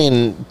Mets are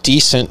playing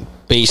decent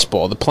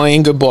baseball. They're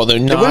playing good ball. They're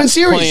winning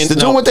series. They're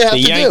doing what they have to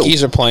do. The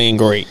Yankees are playing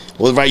great.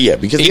 Well, right, yeah,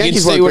 because the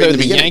Yankees weren't great in the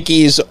beginning. The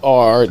Yankees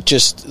are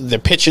just, their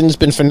pitching's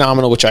been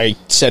phenomenal, which I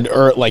said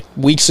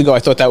weeks ago. I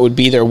thought that would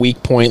be their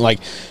weak point.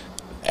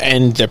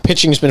 And their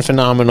pitching's been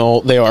phenomenal.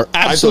 They are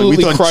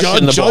absolutely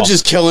crushing the ball. Judge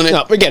is killing it.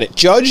 No, forget it.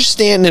 Judge,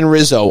 Stanton, and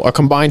Rizzo are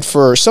combined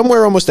for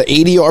somewhere almost to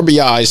 80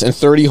 RBIs and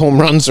 30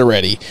 home runs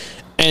already.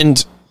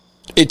 And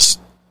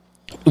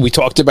we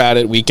talked about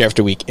it week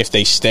after week. If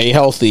they stay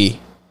healthy,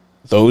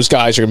 those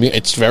guys are going to be.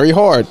 It's very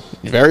hard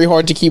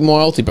to keep them all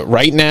healthy. But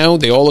right now,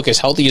 they all look as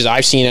healthy as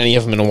I've seen any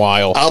of them in a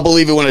while. I'll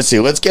believe it when I see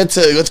it. Let's get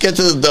to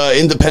the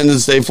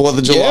Independence Day, 4th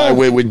of July,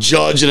 with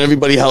Judge and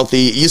everybody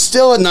healthy. You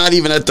still are not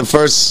even at the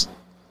first,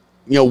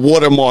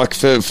 watermark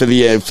for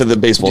the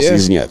baseball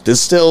season yet. There's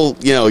still,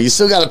 you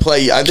still got to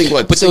play. I think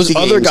But those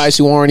other guys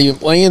who aren't even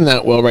playing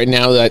that well right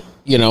now, that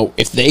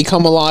if they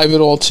come alive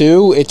at all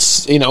too,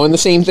 it's and the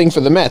same thing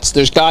for the Mets.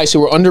 There's guys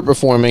who are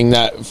underperforming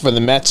that for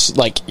the Mets.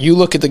 Like you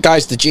look at the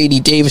guys, the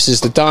J.D.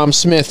 Davises, the Dom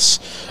Smiths,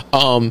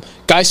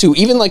 guys who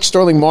even like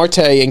Sterling Marte,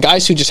 and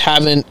guys who just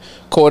haven't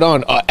caught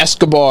on.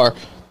 Escobar.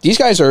 These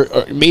guys are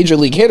major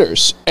league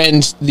hitters,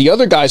 and the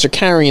other guys are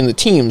carrying the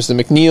teams, the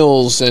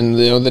McNeils and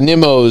the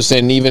Nimos,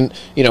 and even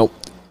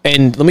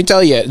And let me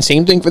tell you,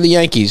 same thing for the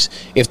Yankees.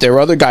 If there are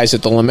other guys,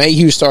 if the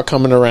LeMahieu start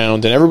coming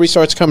around, and everybody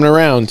starts coming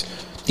around,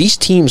 these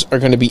teams are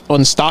going to be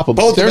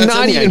unstoppable. They're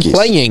not even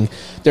playing.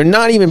 They're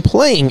not even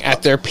playing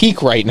at their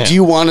peak right now. Do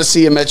you want to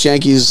see a Mets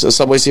Yankees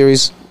Subway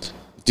Series?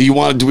 Do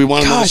we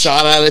want another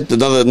shot at it?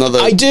 Another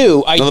I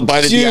do. Another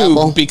bite of the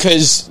apple?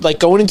 Because like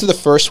going into the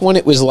first one,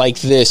 it was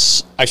like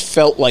this. I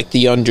felt like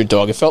the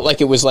underdog. It felt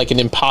like it was like an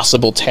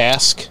impossible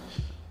task.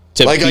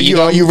 Like, are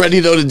you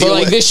ready though to deal but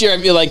like with this year? I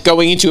feel like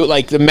going into it,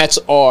 like the Mets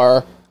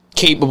are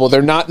capable.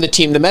 They're not the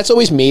team. The Mets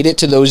always made it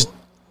to those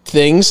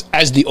things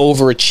as the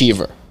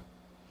overachiever.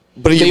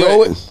 But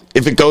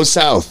if it goes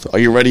south, are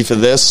you ready for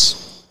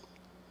this?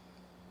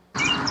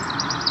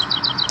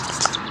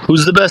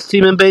 Who's the best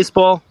team in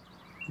baseball?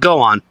 Go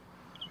on.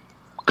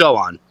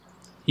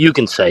 You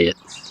can say it.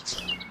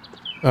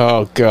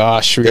 Oh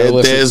gosh,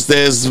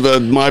 there's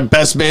my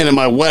best man at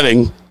my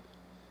wedding,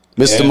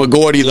 Mr.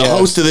 McGordy, the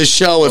host of this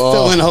show,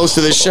 fill-in host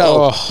of this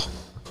show. Oh.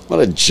 What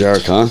a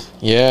jerk, huh?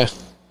 Yeah.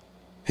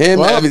 Him,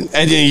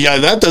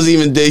 that doesn't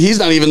even. He's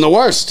not even the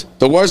worst.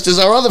 The worst is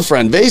our other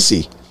friend,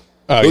 Vasey.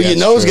 Who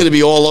is going to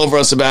be all over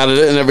us about it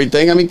and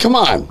everything. I mean, come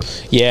on.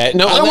 Yeah,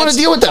 no, I don't want to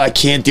deal with that. I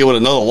can't deal with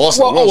another loss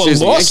in the World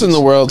Series. Loss in the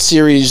World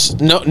Series,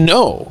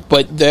 no.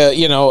 But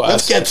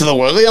let's get to the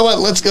World. You know what?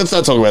 Let's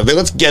not talk about it.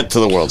 Let's get to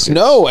the World Series.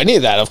 No, any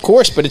of that, of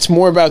course. But it's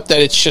more about that.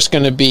 It's just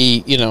going to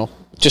be,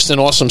 just an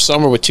awesome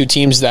summer with two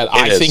teams that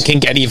I think can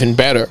get even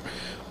better.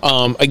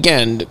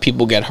 Again,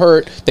 people get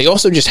hurt. They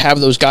also just have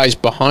those guys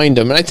behind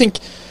them, and I think.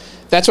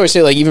 That's why I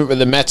say, like, even for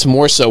the Mets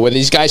more so, where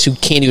these guys who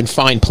can't even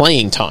find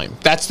playing time.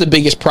 That's the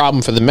biggest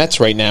problem for the Mets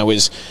right now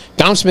is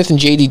Dom Smith and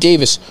J.D.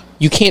 Davis,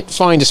 you can't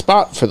find a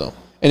spot for them.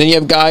 And then you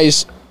have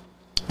guys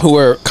who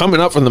are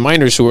coming up from the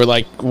minors who are,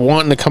 like,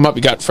 wanting to come up.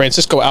 You got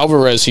Francisco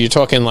Alvarez, so you're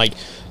talking, like,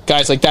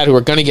 guys like that who are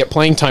going to get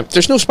playing time.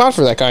 There's no spot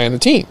for that guy on the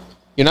team.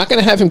 You're not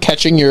going to have him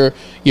catching your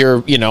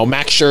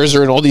Max Scherzer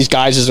and all these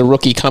guys as a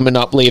rookie coming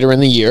up later in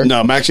the year.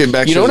 No, Max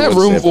Scherzer. You don't have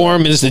room for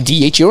him as the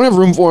DH. You don't have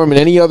room for him in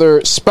any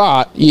other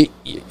spot,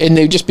 and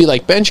they'd just be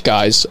like bench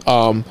guys. It's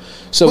going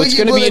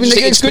to be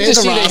interesting. It's good to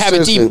see they have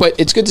a deep, but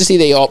it's good to see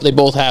they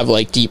both have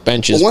like deep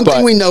benches. Well, one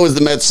thing we know is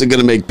the Mets are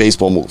going to make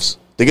baseball moves.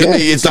 They're going to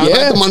make. It's not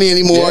about the money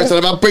anymore. Yeah. It's not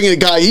about bringing a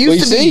guy. It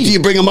used to be, do you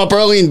bring him up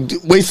early and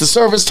waste the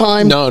service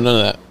time? No, none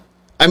of that.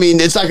 I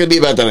mean, it's not going to be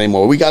about that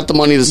anymore. We got the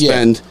money to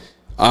spend. Yeah.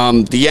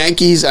 The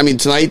Yankees, I mean,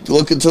 tonight,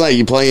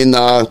 you play in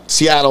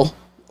Seattle,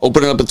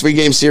 opening up a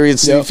 3-game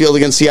series at Citi Field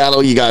against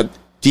Seattle. You got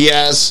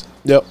Diaz.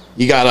 Yep.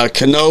 You got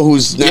Cano,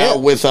 who's now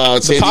with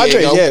San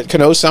Diego. Yeah,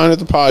 Cano signed at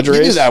the Padres.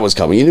 You knew that was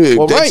coming. You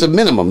knew that's a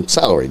minimum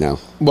salary now.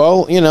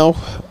 Well, you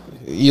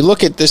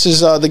look at this is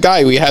the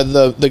guy. We had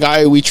the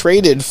guy we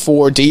traded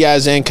for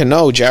Diaz and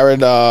Cano, Jared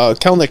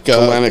Kelenic.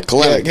 Kelenic.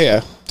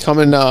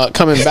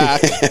 Coming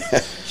back.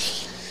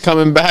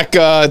 Coming back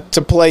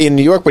to play in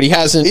New York, but he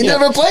hasn't. He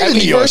never played in New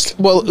York.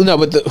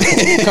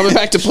 Coming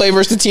back to play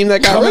versus the team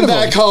that got rid of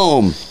him.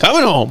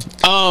 Coming home.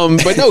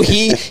 But no,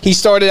 he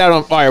started out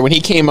on fire when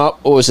he came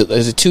up. What was it?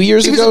 Was it 2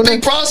 years ago? He was a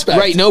big prospect,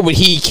 right? No, but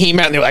he came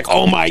out and they were like,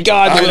 "Oh my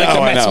god!" They were like, "The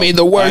Mets made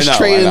the worst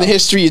trade in the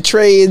history of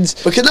trades."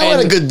 But Cano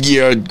had a good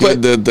year in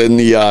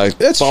the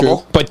that's bubble.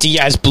 True. But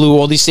Diaz blew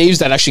all these saves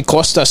that actually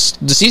cost us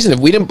the season. If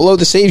we didn't blow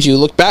the saves, you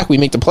look back, we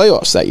make the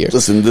playoffs that year.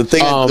 Listen, the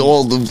thing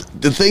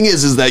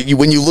is that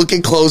when you look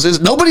at closers,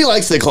 nobody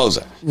likes their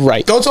closer.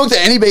 Right. Go talk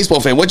to any baseball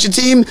fan. What's your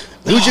team?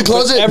 Who's your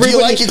closer? Do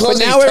you like your closer?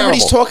 But now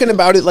everybody's talking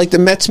about it like the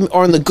Mets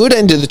are on the good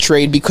end of the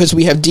trade because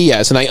we have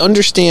Diaz, and I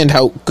understand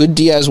how good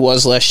Diaz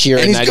was last year.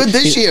 And he's good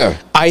this year.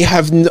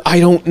 I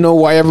don't know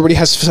why everybody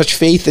has such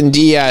faith in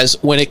Diaz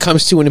when it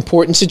comes to an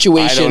important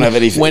situation. I don't have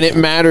anything when it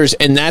matters,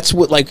 and that's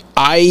what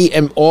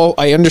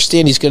I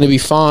understand he's going to be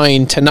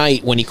fine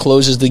tonight when he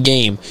closes the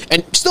game,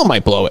 and still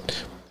might blow it.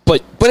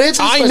 But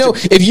I know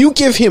if you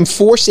give him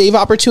 4 save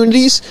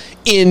opportunities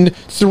in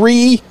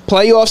 3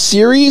 playoff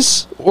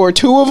series or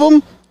 2 of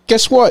them,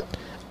 guess what?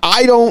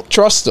 I don't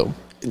trust him.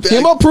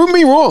 Prove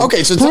me wrong.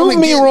 Okay, so prove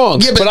me wrong.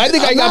 Yeah, but I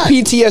think I got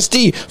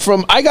PTSD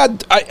from. I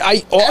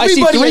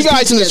see 3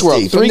 guys in this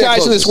world. 3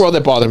 guys in this world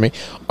that bother me: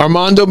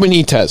 Armando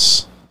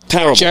Benitez,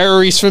 terrible.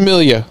 Jeurys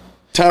Familia,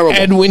 terrible.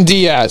 Edwin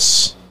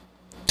Diaz,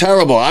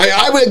 terrible.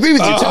 I would agree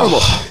with you.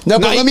 Terrible. No,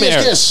 but let me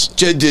ask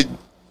this: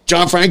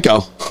 John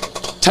Franco.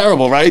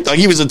 terrible, right? Like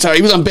he was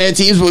on bad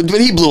teams, but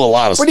he blew a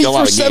lot of. But he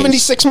threw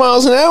 76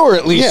 miles an hour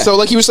at least, so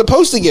like he was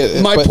supposed to get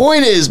it. My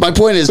point is, but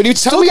he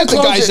still got the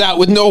guys out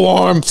with no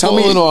arm,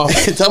 falling off.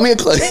 Tell me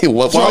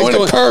what throwing a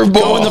curveball,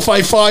 going to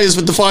fight fires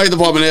with the fire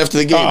department after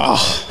the game.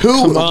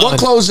 What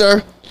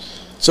closer?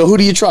 So who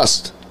do you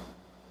trust?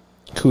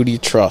 Who do you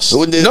trust?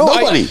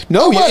 Nobody.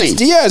 Nobody. It's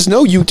Diaz.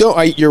 No, you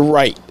don't. You're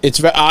right.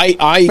 It's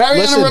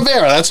Mariano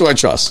Rivera. That's who I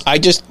trust. I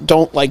just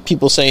don't like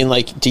people saying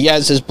like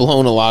Diaz has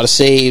blown a lot of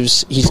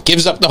saves. He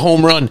gives up the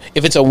home run.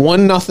 If it's a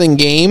 1-0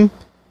 game,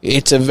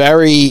 it's a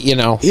very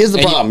Here's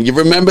the problem. You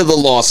remember the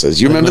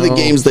losses. You remember the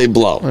games they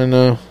blow. I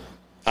know.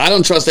 I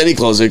don't trust any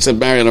closer except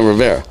Mariano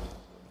Rivera.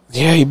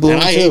 Yeah, he blew.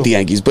 And I hate the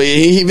Yankees, but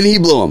even he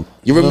blew them.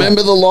 You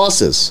remember the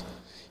losses.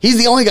 He's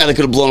the only guy that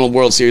could have blown a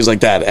World Series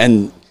like that,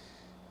 and.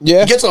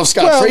 Yeah, he gets off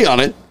scot-free on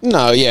it.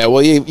 No, yeah.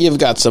 Well, you've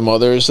got some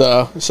others,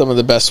 some of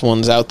the best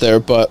ones out there,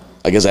 but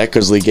I guess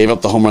Eckersley gave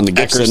up the home run to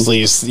Gibson.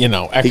 Eckersley's,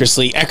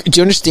 Eckersley. Do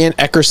you understand?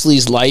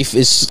 Eckersley's life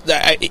is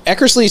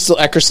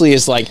Eckersley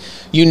is like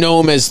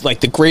him as like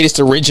the greatest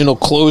original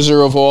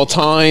closer of all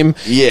time.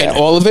 Yeah, and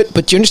all of it.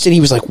 But do you understand?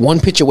 He was like one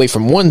pitch away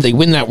from they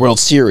win that World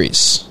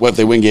Series. What if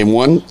they win Game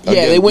 1?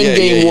 Yeah, they win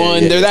Game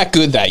 1. They're that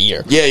good that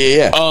year.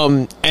 Yeah.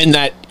 And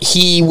that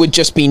he would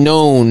just be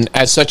known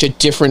as such a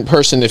different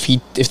person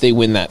if they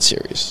win that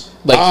series.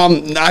 Like,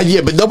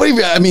 but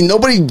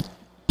nobody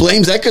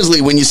blames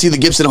Eckersley when you see the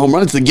Gibson home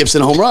run. It's the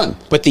Gibson home run.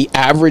 But the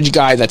average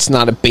guy that's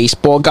not a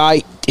baseball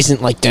guy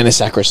isn't like Dennis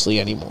Eckersley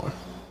anymore.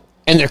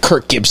 And they're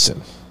Kirk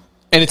Gibson.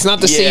 And it's not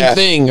the same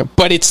thing,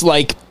 but it's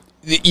like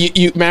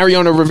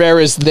Mariano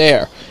Rivera's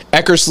there.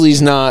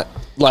 Eckersley's not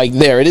like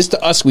there. It is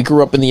to us. We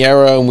grew up in the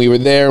era and we were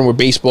there and we're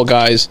baseball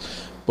guys.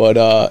 But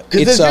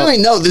there's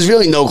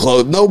really no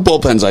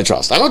bullpens I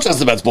trust. I don't trust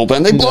the Mets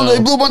bullpen. They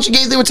blew a bunch of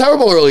games. They were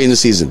terrible early in the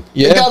season.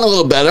 Yeah. They've gotten a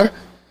little better.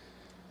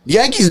 The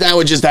Yankees now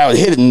are just out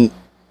hitting.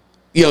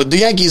 The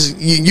Yankees,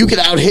 you can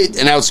out hit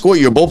and outscore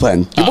your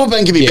bullpen. Your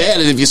bullpen can be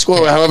bad, and if you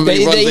score however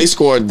many runs they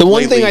scored. The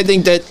one thing I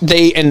think that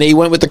they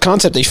went with the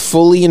concept, they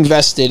fully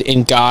invested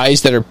in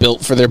guys that are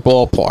built for their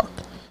ballpark.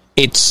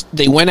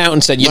 They went out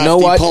and said, you know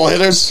what? Pull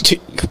hitters?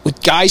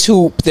 Guys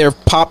who they're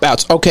pop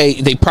outs. Okay,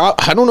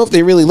 I don't know if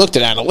they really looked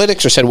at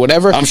analytics or said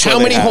whatever. I'm sure how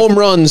many home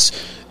runs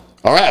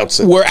are outs?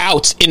 Were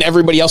outs in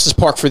everybody else's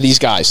park for these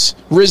guys.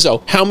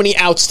 Rizzo, how many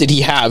outs did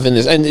he have in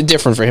this? And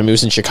different for him, he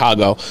was in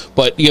Chicago.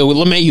 But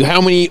LeMahieu,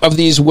 how many of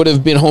these would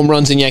have been home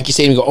runs in Yankee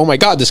Stadium? You go, oh my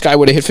God, this guy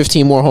would have hit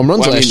 15 more home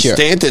runs last year.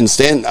 Same thing.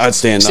 Same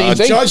thing.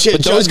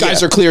 But those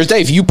guys are clear as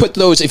day. If you put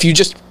if you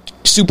just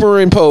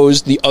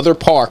superimpose the other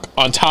park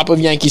on top of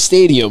Yankee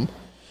Stadium,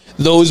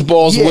 those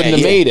balls wouldn't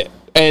have made it.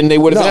 And they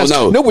would have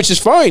no, which is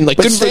fine. Like,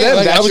 good for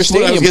them. That's your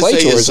stadium play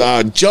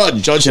tourism.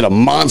 Judge hit a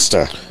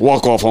monster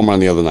walk-off home run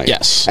the other night.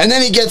 Yes. And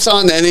then he gets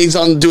on, and he's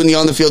doing the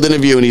on-the-field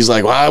interview, and he's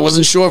like, well, I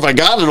wasn't sure if I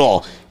got it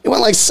all. It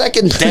went like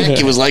second deck.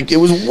 It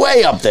was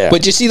way up there.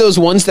 But you see those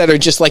ones that are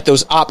just like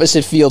those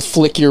opposite field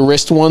flick your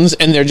wrist ones,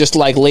 and they're just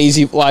like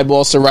lazy fly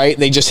balls to right.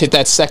 They just hit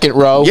that second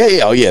row.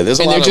 Yeah. Oh, yeah.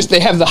 They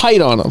have the height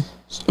on them.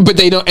 But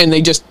they don't, and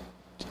they just...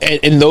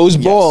 And those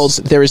balls,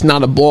 there is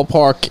not a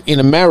ballpark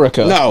in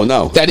America. No.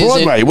 That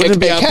Broadway. Isn't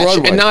Wouldn't be on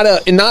Broadway.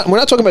 And we're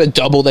not talking about a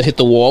double that hit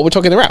the wall. We're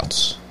talking their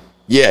outs.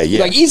 Yeah.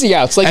 Like easy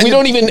outs. Like, we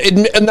don't even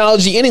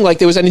acknowledge the inning like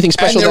there was anything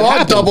special. And there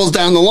are doubles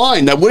down the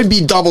line that would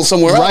be doubles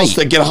somewhere else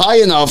that get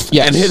high enough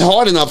and hit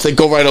hard enough that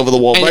go right over the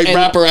wall,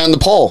 wrap around the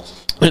pole.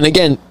 And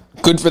again,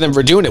 good for them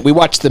for doing it. We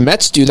watched the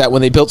Mets do that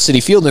when they built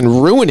Citi Field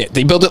and ruin it.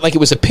 They built it like it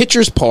was a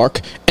pitcher's park,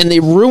 and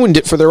they ruined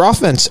it for their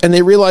offense. And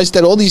they realized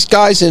that all these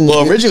guys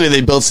originally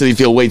they built Citi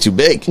Field way too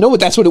big. No, but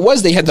that's what it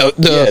was. They had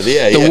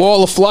the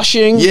wall of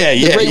Flushing.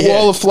 The great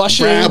wall of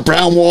Flushing.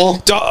 Brown wall.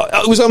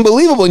 It was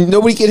unbelievable.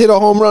 Nobody could hit a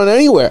home run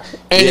anywhere.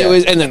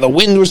 And and then the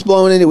wind was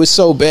blowing it. It was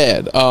so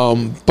bad.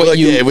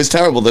 It was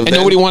terrible. And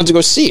nobody wanted to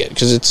go see it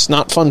because it's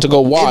not fun to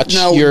go watch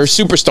your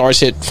superstars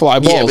hit fly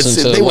balls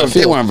into they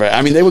weren't very.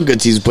 I mean, they were good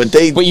teams, but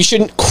you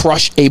shouldn't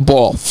crush a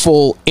ball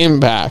full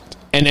impact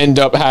and end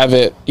up have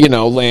it,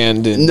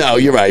 land. No,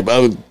 you're right.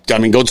 I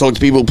mean, go talk to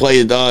people who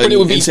play in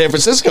San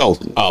Francisco.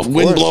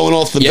 Wind blowing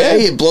off the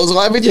bay, it blows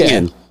everything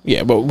in.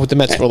 Yeah, but with the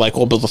Mets, we're like,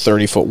 we'll build a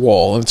 30-foot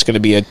wall, and it's going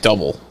to be a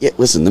double. Yeah,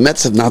 listen, the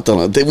Mets have not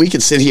done it. We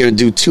could sit here and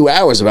do 2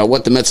 hours about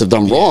what the Mets have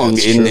done wrong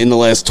in the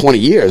last 20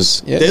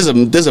 years. Yeah. There's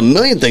a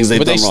million things they've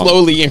done wrong. But they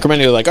slowly,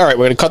 incrementally, like, all right,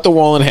 we're going to cut the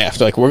wall in half.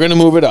 They're like, we're going to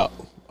move it up.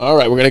 All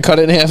right, we're going to cut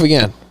it in half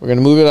again. We're going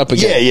to move it up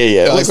again.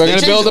 Yeah. Like, we're going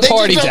to build a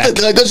party deck.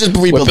 Let's just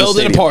rebuild we're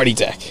building a party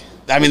deck.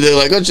 I mean, they're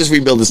like, let's just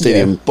rebuild the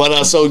stadium. Yeah.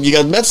 But so you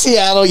got Mets,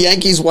 Seattle,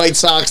 Yankees, White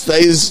Sox.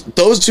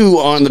 Those two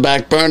are on the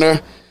back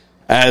burner.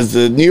 As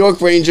the New York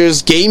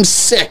Rangers, Game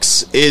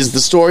 6 is the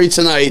story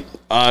tonight.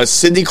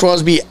 Sidney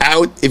Crosby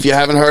out. If you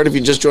haven't heard, if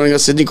you're just joining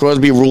us, Sidney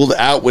Crosby ruled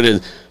out with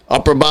an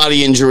upper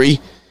body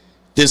injury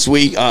this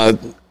week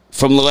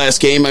from the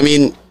last game. I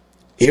mean,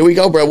 here we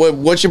go, bro.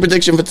 What's your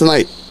prediction for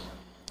tonight?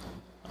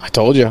 I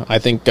told you. I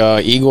think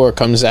Igor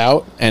comes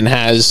out and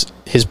has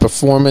his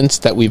performance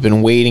that we've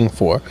been waiting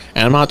for.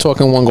 And I'm not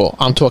talking one goal.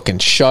 I'm talking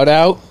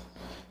shutout.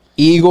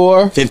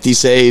 Igor. 50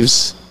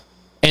 saves.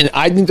 And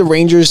I think the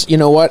Rangers, you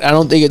know what? I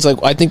don't think it's like,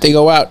 I think they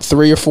go out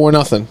 3 or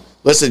 4-0.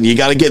 Listen, you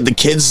got to get the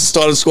kids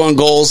started scoring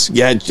goals.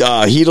 You had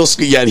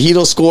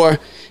Hedel score.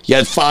 You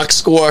had Fox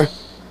score.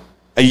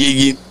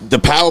 The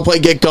power play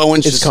get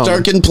going.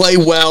 Shesterkin play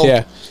well.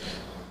 Yeah.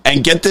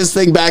 And get this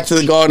thing back to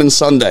the Garden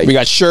Sunday. We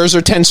got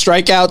Scherzer 10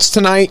 strikeouts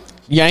tonight.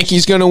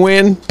 Yankees going to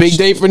win. Big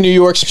day for New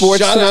York sports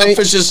tonight. Out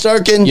for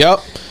Shesterkin. Yep.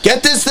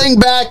 Get this thing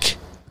back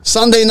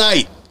Sunday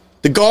night.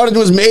 The Garden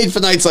was made for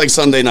nights like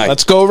Sunday night.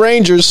 Let's go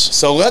Rangers.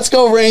 So let's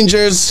go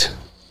Rangers.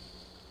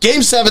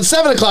 Game 7,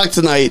 7 o'clock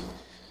tonight.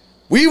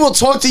 We will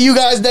talk to you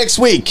guys next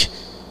week.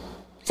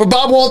 For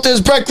Bob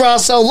Walters, Brett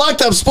Grasso,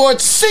 Locked Up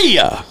Sports, see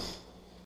ya!